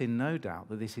leaves us in no doubt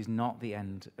that this is not the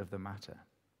end of the matter.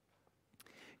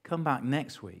 Come back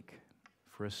next week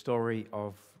for a story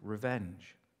of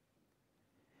revenge.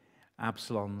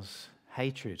 Absalom's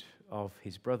hatred of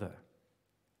his brother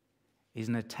is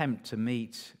an attempt to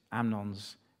meet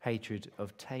Amnon's hatred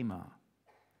of Tamar.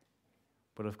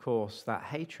 But of course, that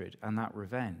hatred and that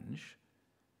revenge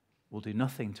will do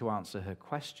nothing to answer her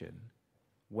question,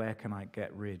 where can I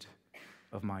get rid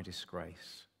of my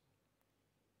disgrace?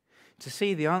 To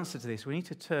see the answer to this, we need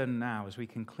to turn now, as we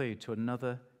conclude, to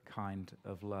another kind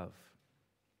of love.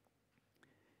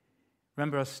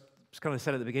 Remember, I kind of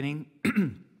said at the beginning,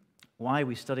 why are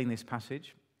we studying this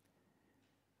passage?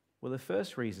 Well, the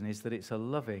first reason is that it's a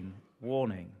loving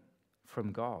warning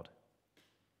from God.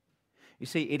 You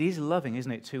see, it is loving,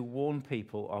 isn't it, to warn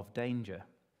people of danger.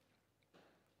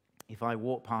 If I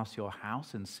walk past your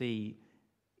house and see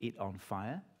it on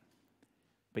fire,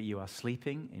 but you are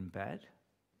sleeping in bed,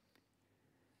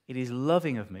 it is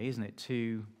loving of me, isn't it,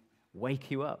 to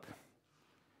wake you up,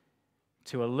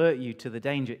 to alert you to the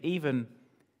danger, even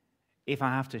if I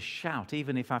have to shout,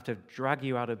 even if I have to drag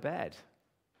you out of bed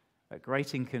at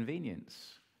great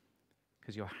inconvenience,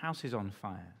 because your house is on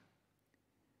fire.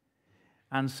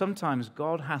 And sometimes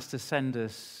God has to send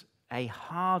us a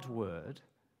hard word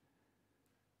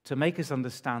to make us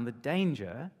understand the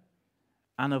danger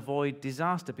and avoid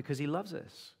disaster, because he loves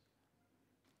us.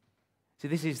 See,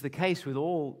 this is the case with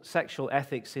all sexual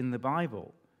ethics in the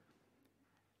Bible.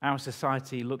 Our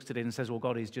society looks at it and says, well,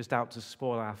 God is just out to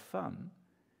spoil our fun.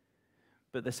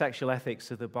 But the sexual ethics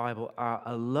of the Bible are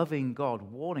a loving God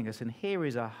warning us. And here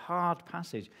is a hard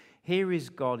passage. Here is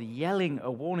God yelling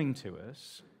a warning to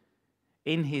us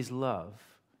in his love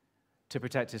to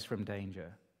protect us from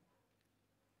danger.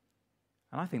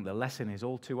 And I think the lesson is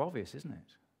all too obvious, isn't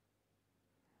it?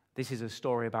 This is a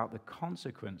story about the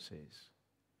consequences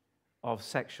of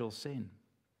sexual sin.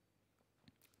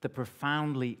 The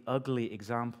profoundly ugly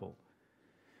example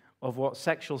of what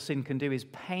sexual sin can do is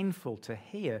painful to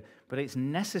hear, but it's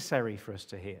necessary for us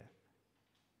to hear.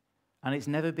 And it's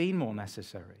never been more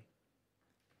necessary,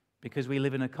 because we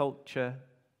live in a culture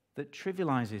that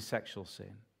trivializes sexual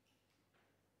sin.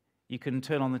 You can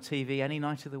turn on the TV any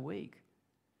night of the week,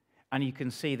 and you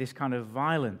can see this kind of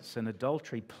violence and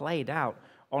adultery played out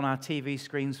on our TV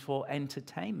screens for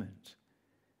entertainment.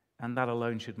 And that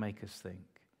alone should make us think.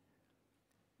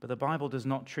 But the Bible does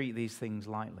not treat these things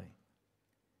lightly.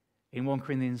 In 1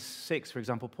 Corinthians 6, for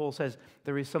example, Paul says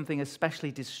there is something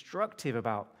especially destructive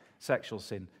about sexual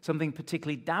sin, something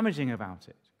particularly damaging about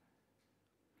it.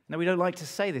 Now, we don't like to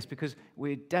say this because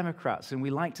we're Democrats and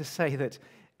we like to say that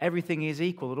everything is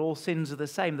equal, that all sins are the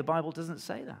same. The Bible doesn't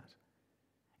say that.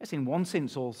 Yes, in one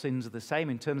sense, all sins are the same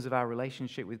in terms of our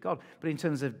relationship with God, but in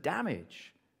terms of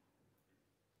damage,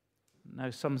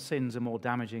 no, some sins are more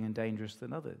damaging and dangerous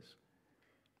than others.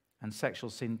 And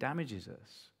sexual sin damages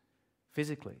us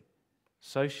physically,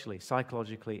 socially,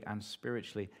 psychologically, and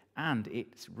spiritually, and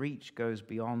its reach goes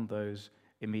beyond those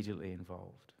immediately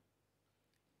involved.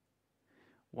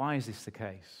 Why is this the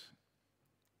case?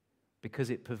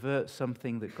 Because it perverts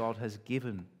something that God has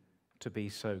given to be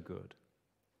so good.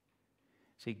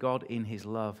 See, God in his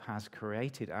love has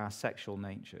created our sexual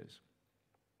natures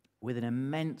with an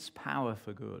immense power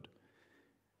for good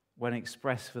when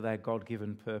expressed for their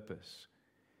God-given purpose,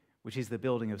 which is the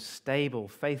building of stable,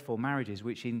 faithful marriages,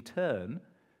 which in turn,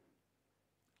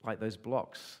 like those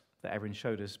blocks that Erin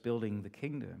showed us building the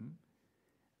kingdom,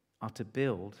 are to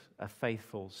build a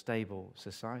faithful, stable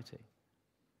society.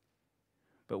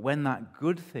 But when that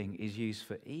good thing is used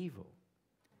for evil,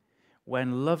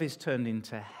 when love is turned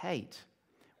into hate,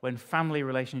 when family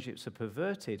relationships are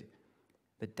perverted,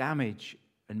 the damage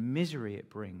and misery it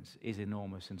brings is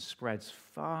enormous and spreads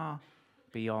far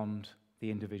beyond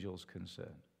the individual's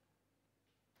concern.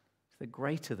 The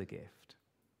greater the gift,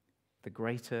 the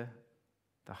greater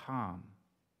the harm.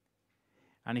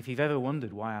 And if you've ever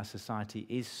wondered why our society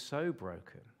is so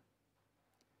broken,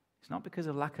 it's not because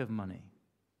of lack of money.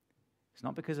 It's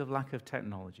not because of lack of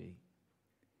technology.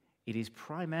 It is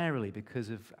primarily because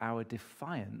of our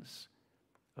defiance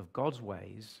of God's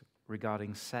ways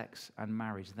regarding sex and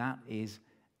marriage. That is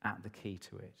at the key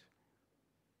to it.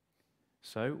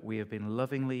 So we have been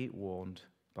lovingly warned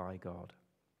by God.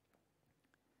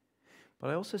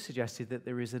 But I also suggested that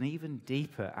there is an even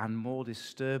deeper and more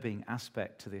disturbing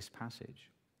aspect to this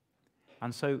passage.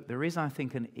 And so there is, I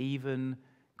think, an even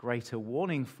greater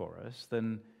warning for us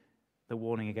than the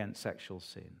warning against sexual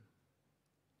sin.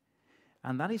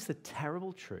 And that is the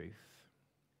terrible truth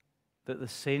that the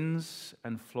sins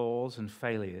and flaws and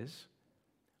failures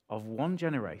of one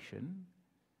generation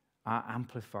are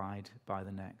amplified by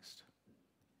the next.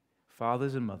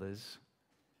 Fathers and mothers,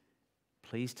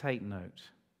 please take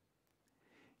note.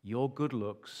 Your good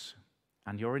looks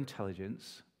and your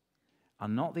intelligence are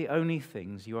not the only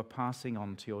things you are passing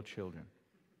on to your children.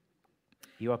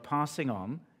 You are passing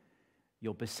on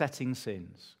your besetting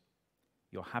sins,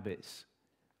 your habits,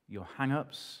 your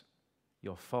hang-ups,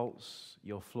 your faults,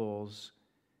 your flaws,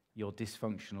 your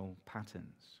dysfunctional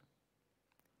patterns.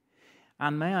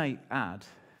 And may I add,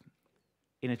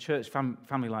 in a church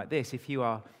family like this, if you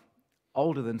are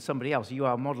older than somebody else, you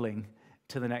are modeling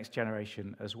to the next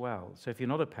generation as well. So if you're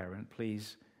not a parent,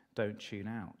 please don't tune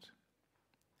out.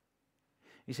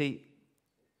 You see,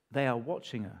 they are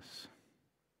watching us.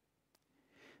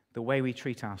 The way we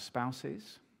treat our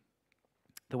spouses,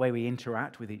 the way we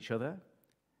interact with each other,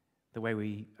 the way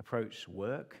we approach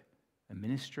work and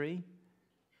ministry,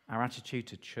 our attitude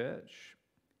to church,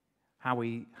 how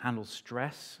we handle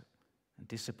stress and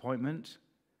disappointment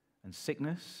and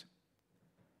sickness,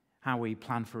 how we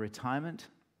plan for retirement,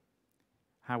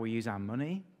 how we use our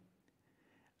money,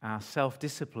 our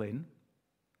self-discipline.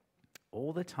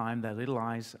 All the time, their little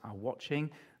eyes are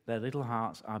watching, their little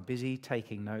hearts are busy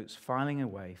taking notes, filing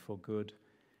away for good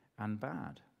and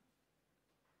bad.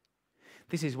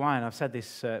 This is why, and I've said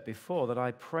this before, that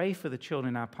I pray for the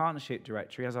children in our partnership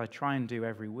directory, as I try and do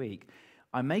every week.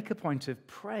 I make a point of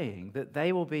praying that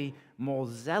they will be more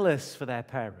zealous for their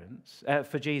parents,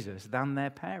 for Jesus, than their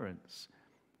parents.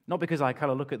 Not because I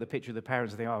kind of look at the picture of the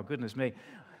parents and think, oh, goodness me,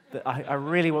 I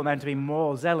really want them to be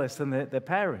more zealous than their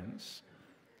parents.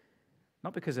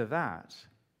 Not because of that.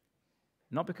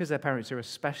 Not because their parents are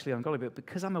especially ungodly, but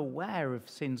because I'm aware of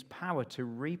sin's power to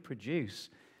reproduce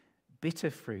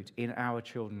bitter fruit in our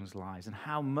children's lives and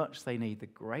how much they need the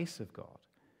grace of God.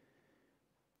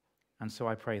 And so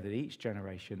I pray that each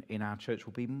generation in our church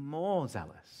will be more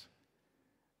zealous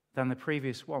than the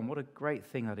previous one. What a great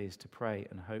thing that is to pray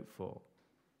and hope for.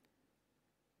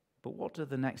 But what do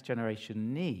the next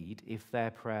generation need if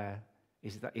that prayer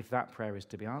is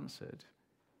to be answered?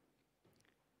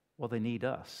 Well, they need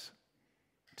us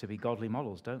to be godly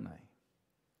models, don't they?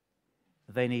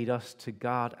 They need us to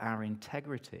guard our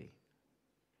integrity,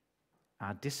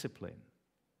 our discipline,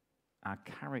 our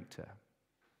character,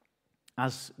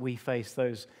 as we face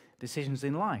those decisions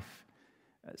in life,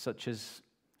 such as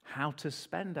how to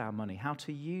spend our money, how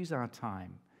to use our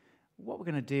time, what we're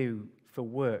going to do for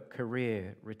work,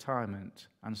 career, retirement,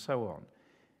 and so on.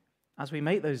 As we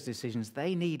make those decisions,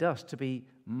 they need us to be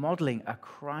modeling a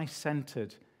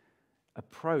Christ-centered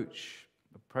approach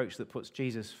that puts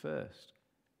Jesus first.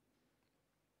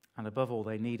 And above all,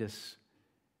 they need us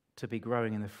to be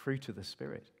growing in the fruit of the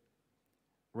Spirit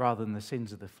rather than the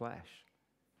sins of the flesh.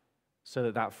 so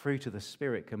that that fruit of the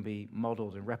Spirit can be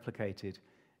modeled and replicated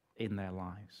in their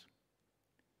lives.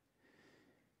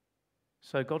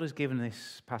 So God has given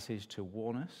this passage to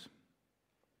warn us,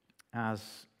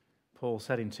 as Paul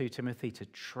said in 2 Timothy, to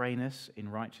train us in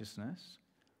righteousness.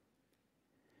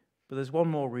 But there's one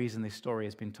more reason this story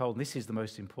has been told, and this is the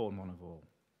most important one of all.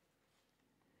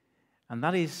 And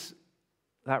that is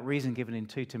that reason given in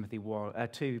 2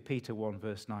 Peter 1,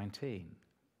 verse 19.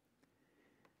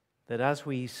 That as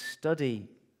we study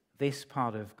this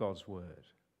part of God's word,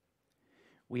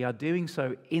 we are doing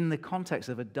so in the context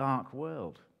of a dark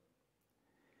world.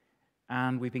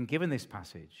 And we've been given this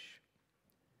passage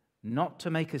not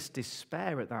to make us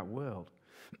despair at that world,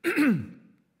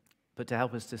 but to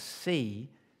help us to see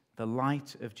the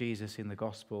light of Jesus in the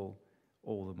gospel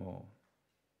all the more.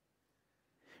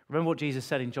 Remember what Jesus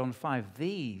said in John 5,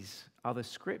 these are the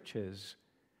scriptures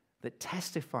that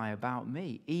testify about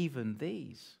me, even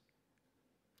these.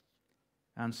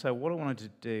 And so what I wanted to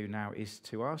do now is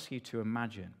to ask you to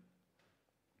imagine.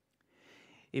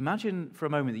 Imagine for a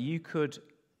moment that you could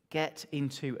get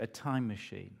into a time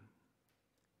machine.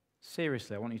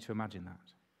 Seriously, I want you to imagine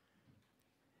that.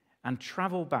 And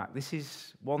travel back. This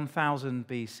is 1000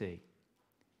 BC.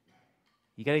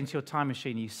 You get into your time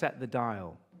machine, you set the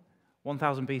dial.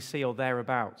 1000 BC or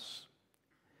thereabouts.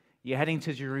 You're heading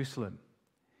to Jerusalem.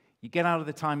 You get out of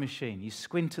the time machine. You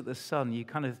squint at the sun. You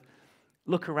kind of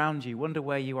look around you, wonder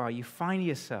where you are. You find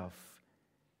yourself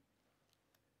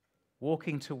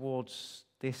walking towards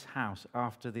this house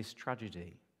after this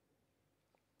tragedy.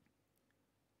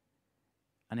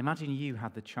 And imagine you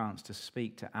had the chance to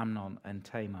speak to Amnon and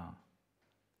Tamar.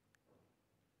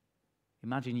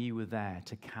 Imagine you were there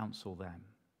to counsel them.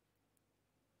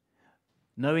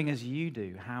 Knowing as you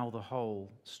do how the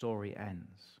whole story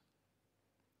ends.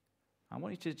 I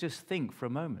want you to just think for a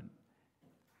moment.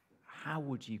 How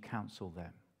would you counsel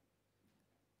them?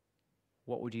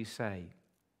 What would you say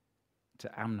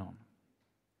to Amnon?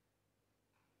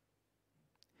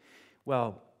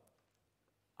 Well,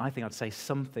 I think I'd say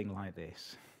something like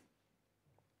this.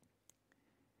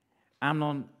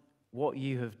 Amnon, what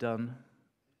you have done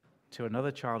to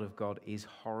another child of God is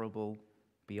horrible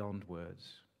beyond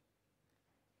words.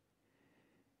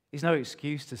 It's no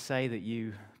excuse to say that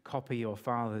you copy your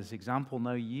father's example.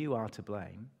 No, you are to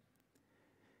blame.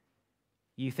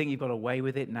 You think you've got away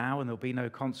with it now and there'll be no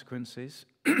consequences.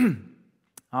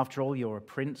 After all, you're a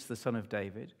prince, the son of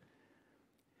David.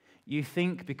 You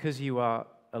think because you are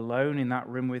alone in that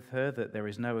room with her that there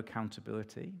is no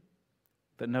accountability,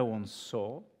 that no one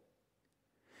saw,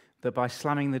 that by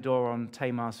slamming the door on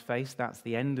Tamar's face, that's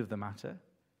the end of the matter.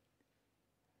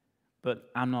 But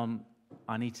Amnon,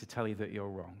 I need to tell you that you're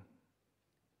wrong.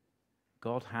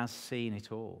 God has seen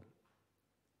it all.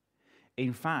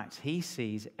 In fact, he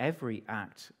sees every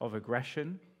act of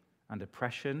aggression and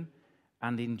oppression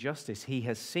and injustice. He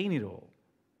has seen it all.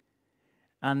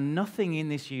 And nothing in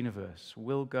this universe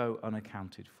will go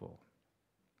unaccounted for.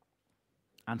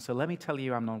 And so let me tell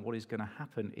you, Amnon, what is going to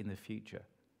happen in the future.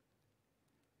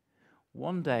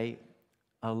 One day,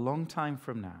 a long time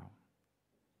from now,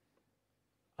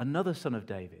 another son of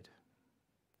David,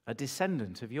 a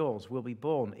descendant of yours, will be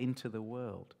born into the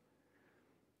world.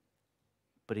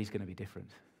 But he's going to be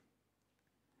different.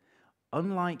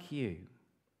 Unlike you,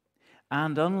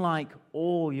 and unlike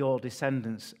all your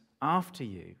descendants after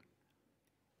you,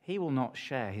 he will not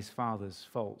share his father's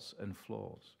faults and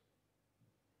flaws.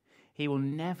 He will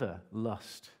never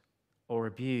lust or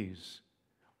abuse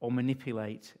or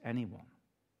manipulate anyone.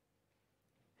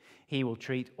 He will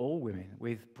treat all women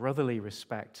with brotherly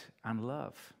respect and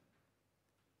love.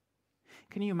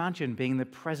 Can you imagine being in the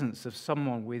presence of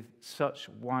someone with such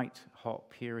white-hot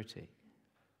purity?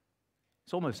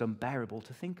 It's almost unbearable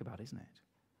to think about, isn't it?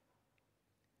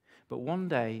 But one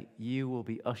day you will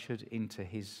be ushered into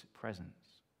his presence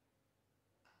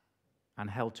and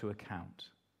held to account.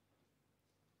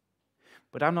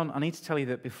 But Amnon, I need to tell you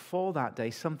that before that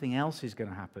day, something else is going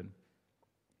to happen.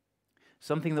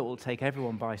 Something that will take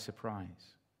everyone by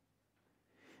surprise.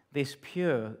 This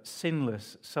pure,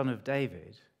 sinless son of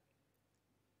David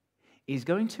is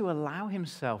going to allow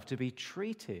himself to be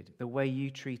treated the way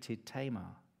you treated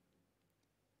Tamar.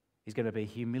 He's going to be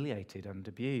humiliated and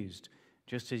abused,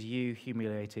 just as you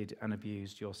humiliated and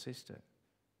abused your sister.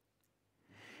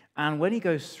 And when he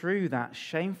goes through that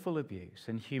shameful abuse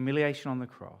and humiliation on the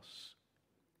cross,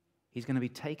 he's going to be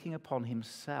taking upon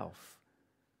himself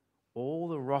all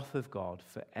the wrath of God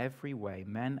for every way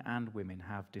men and women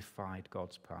have defied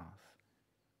God's path.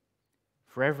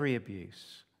 For every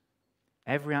abuse,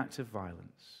 every act of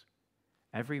violence,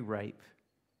 every rape,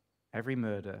 every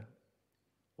murder,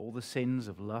 all the sins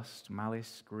of lust,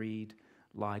 malice, greed,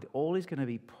 lied. All is going to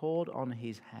be poured on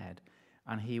his head,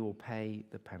 and he will pay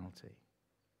the penalty.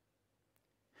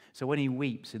 So when he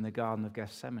weeps in the Garden of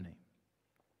Gethsemane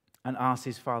and asks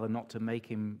his father not to make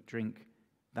him drink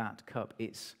that cup,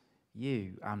 it's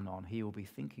you, Amnon, he will be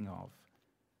thinking of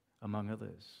among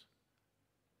others.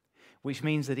 Which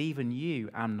means that even you,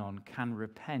 Amnon, can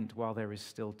repent while there is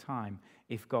still time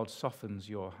if God softens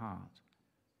your heart.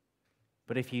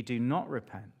 But if you do not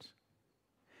repent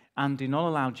and do not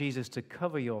allow Jesus to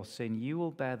cover your sin, you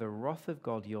will bear the wrath of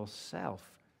God yourself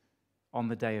on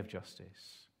the day of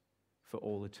justice for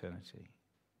all eternity.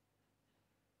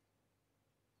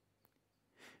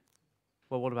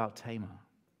 Well, what about Tamar?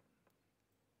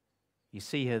 You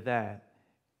see her there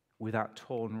with that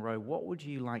torn robe. What would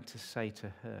you like to say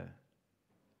to her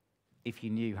if you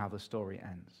knew how the story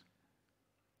ends?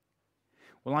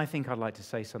 Well, I think I'd like to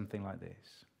say something like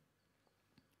this.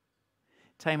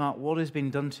 Tamar, what has been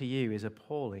done to you is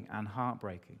appalling and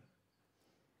heartbreaking.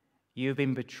 You have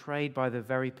been betrayed by the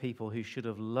very people who should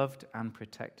have loved and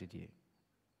protected you.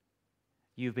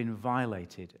 You've been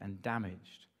violated and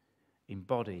damaged in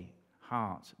body,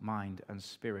 heart, mind, and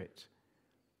spirit,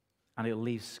 and it'll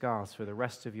leave scars for the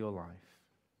rest of your life.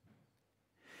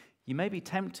 You may be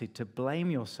tempted to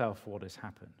blame yourself for what has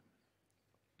happened.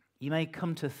 You may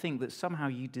come to think that somehow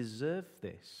you deserve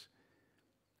this,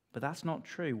 but that's not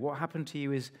true. What happened to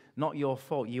you is not your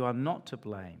fault. You are not to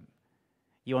blame.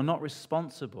 You are not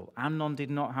responsible. Amnon did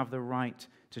not have the right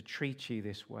to treat you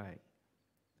this way.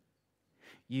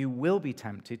 You will be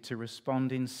tempted to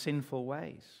respond in sinful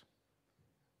ways.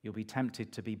 You'll be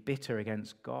tempted to be bitter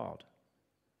against God,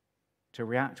 to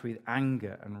react with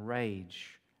anger and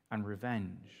rage and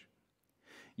revenge.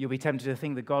 You'll be tempted to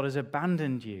think that God has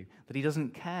abandoned you, that he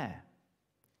doesn't care.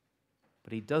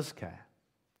 But he does care.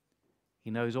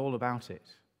 He knows all about it.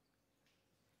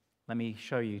 Let me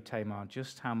show you, Tamar,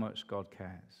 just how much God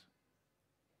cares.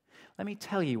 Let me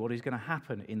tell you what is going to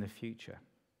happen in the future.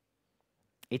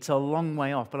 It's a long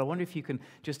way off, but I wonder if you can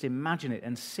just imagine it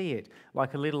and see it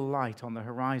like a little light on the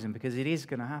horizon, because it is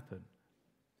going to happen.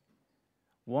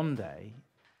 One day,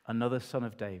 another son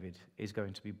of David is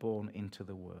going to be born into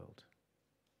the world.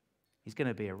 He's going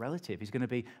to be a relative. He's going to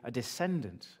be a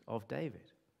descendant of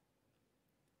David.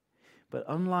 But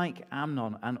unlike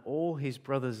Amnon and all his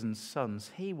brothers and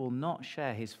sons, he will not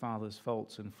share his father's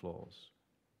faults and flaws.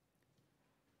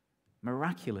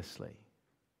 Miraculously,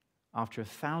 after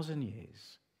 1,000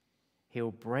 years,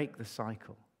 he'll break the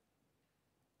cycle.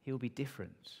 He'll be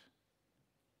different.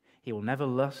 He will never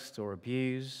lust or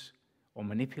abuse or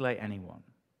manipulate anyone.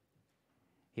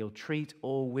 He'll treat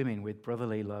all women with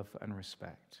brotherly love and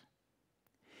respect.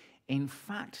 In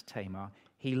fact, Tamar,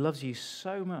 he loves you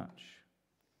so much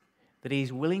that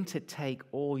he's willing to take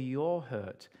all your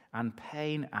hurt and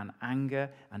pain and anger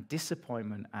and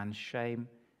disappointment and shame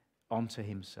onto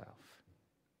himself.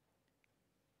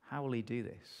 How will he do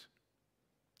this?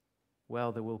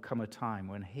 Well, there will come a time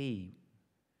when he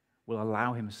will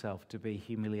allow himself to be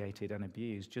humiliated and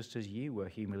abused, just as you were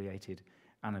humiliated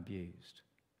and abused.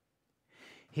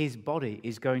 His body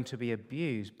is going to be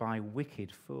abused by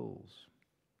wicked fools.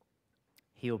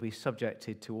 He'll be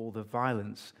subjected to all the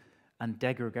violence and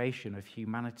degradation of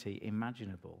humanity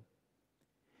imaginable.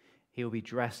 He'll be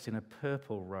dressed in a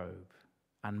purple robe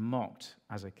and mocked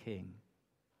as a king.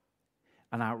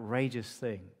 An outrageous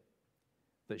thing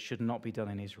that should not be done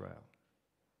in Israel.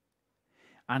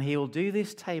 And he will do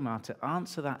this, Tamar, to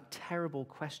answer that terrible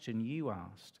question you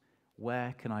asked: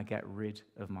 where can I get rid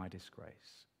of my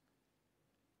disgrace?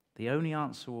 The only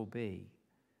answer will be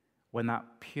when that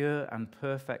pure and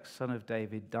perfect Son of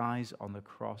David dies on the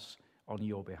cross on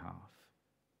your behalf.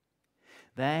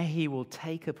 There he will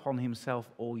take upon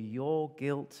himself all your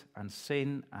guilt and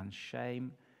sin and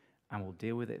shame and will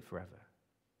deal with it forever.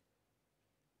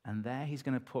 And there he's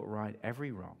going to put right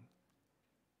every wrong.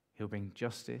 He'll bring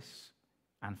justice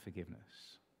and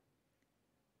forgiveness.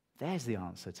 There's the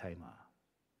answer, Tamar.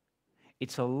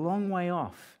 It's a long way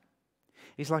off.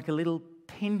 It's like a little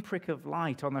pinprick of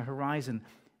light on the horizon,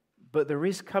 but there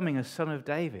is coming a Son of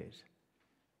David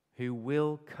who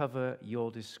will cover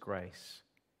your disgrace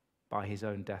by his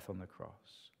own death on the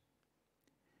cross.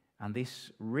 And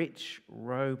this rich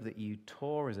robe that you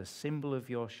tore as a symbol of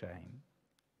your shame,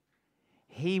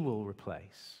 he will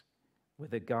replace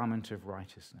with a garment of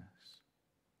righteousness.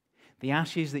 The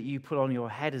ashes that you put on your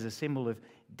head as a symbol of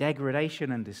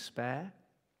degradation and despair,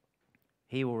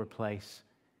 he will replace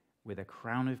with a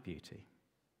crown of beauty.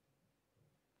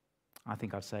 I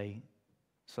think I'd say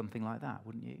something like that,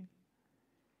 wouldn't you?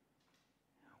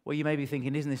 Well, you may be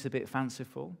thinking, isn't this a bit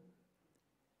fanciful?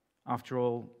 After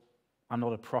all, I'm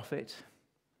not a prophet.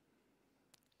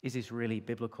 Is this really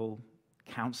biblical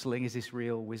counseling? Is this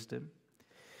real wisdom?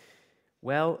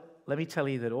 Well, let me tell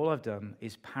you that all I've done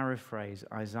is paraphrase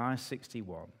Isaiah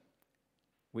 61,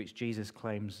 which Jesus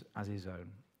claims as his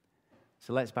own.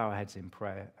 So let's bow our heads in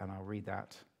prayer, and I'll read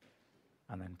that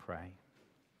and then pray.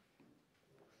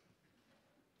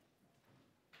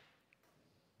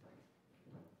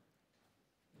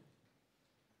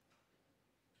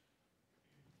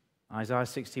 Isaiah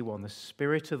 61, the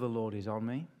Spirit of the Lord is on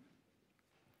me,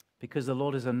 because the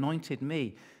Lord has anointed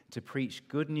me to preach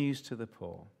good news to the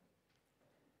poor.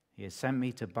 He has sent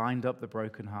me to bind up the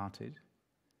brokenhearted,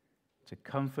 to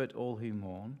comfort all who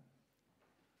mourn,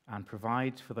 and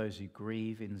provide for those who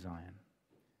grieve in Zion,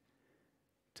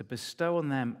 to bestow on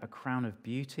them a crown of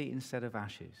beauty instead of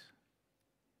ashes,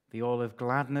 the oil of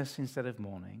gladness instead of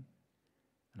mourning,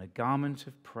 and a garment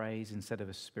of praise instead of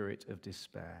a spirit of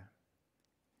despair.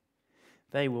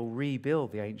 They will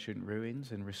rebuild the ancient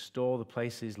ruins and restore the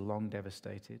places long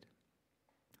devastated.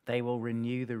 They will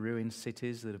renew the ruined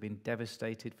cities that have been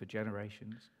devastated for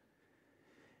generations.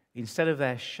 Instead of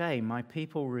their shame, my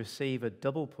people will receive a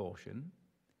double portion,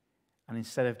 and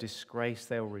instead of disgrace,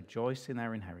 they will rejoice in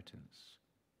their inheritance.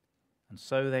 And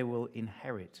so they will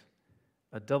inherit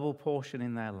a double portion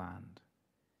in their land,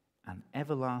 and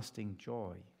everlasting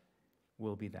joy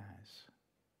will be theirs.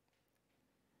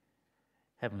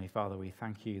 Heavenly Father, we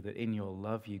thank you that in your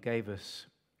love you gave us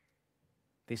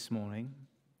this morning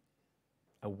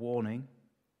a warning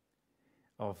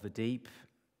of the deep,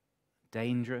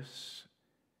 dangerous,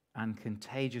 and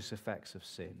contagious effects of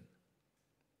sin.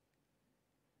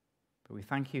 But we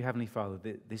thank you, Heavenly Father,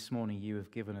 that this morning you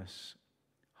have given us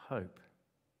hope,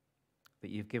 that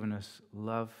you've given us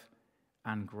love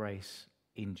and grace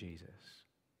in Jesus.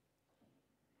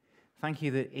 Thank you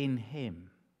that in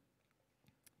him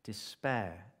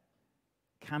despair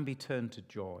can be turned to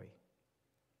joy.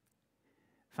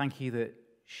 Thank you that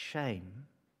shame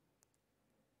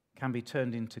can be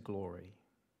turned into glory.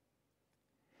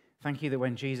 Thank you that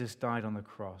when Jesus died on the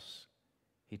cross,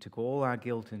 he took all our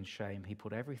guilt and shame. He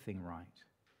put everything right.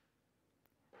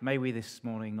 May we this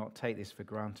morning not take this for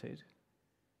granted.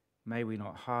 May we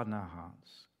not harden our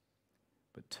hearts,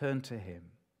 but turn to him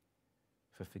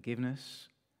for forgiveness,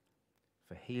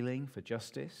 for healing, for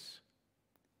justice,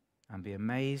 and be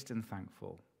amazed and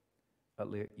thankful at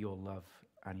your love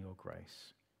and your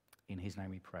grace. In his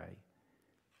name we pray.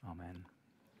 Amen.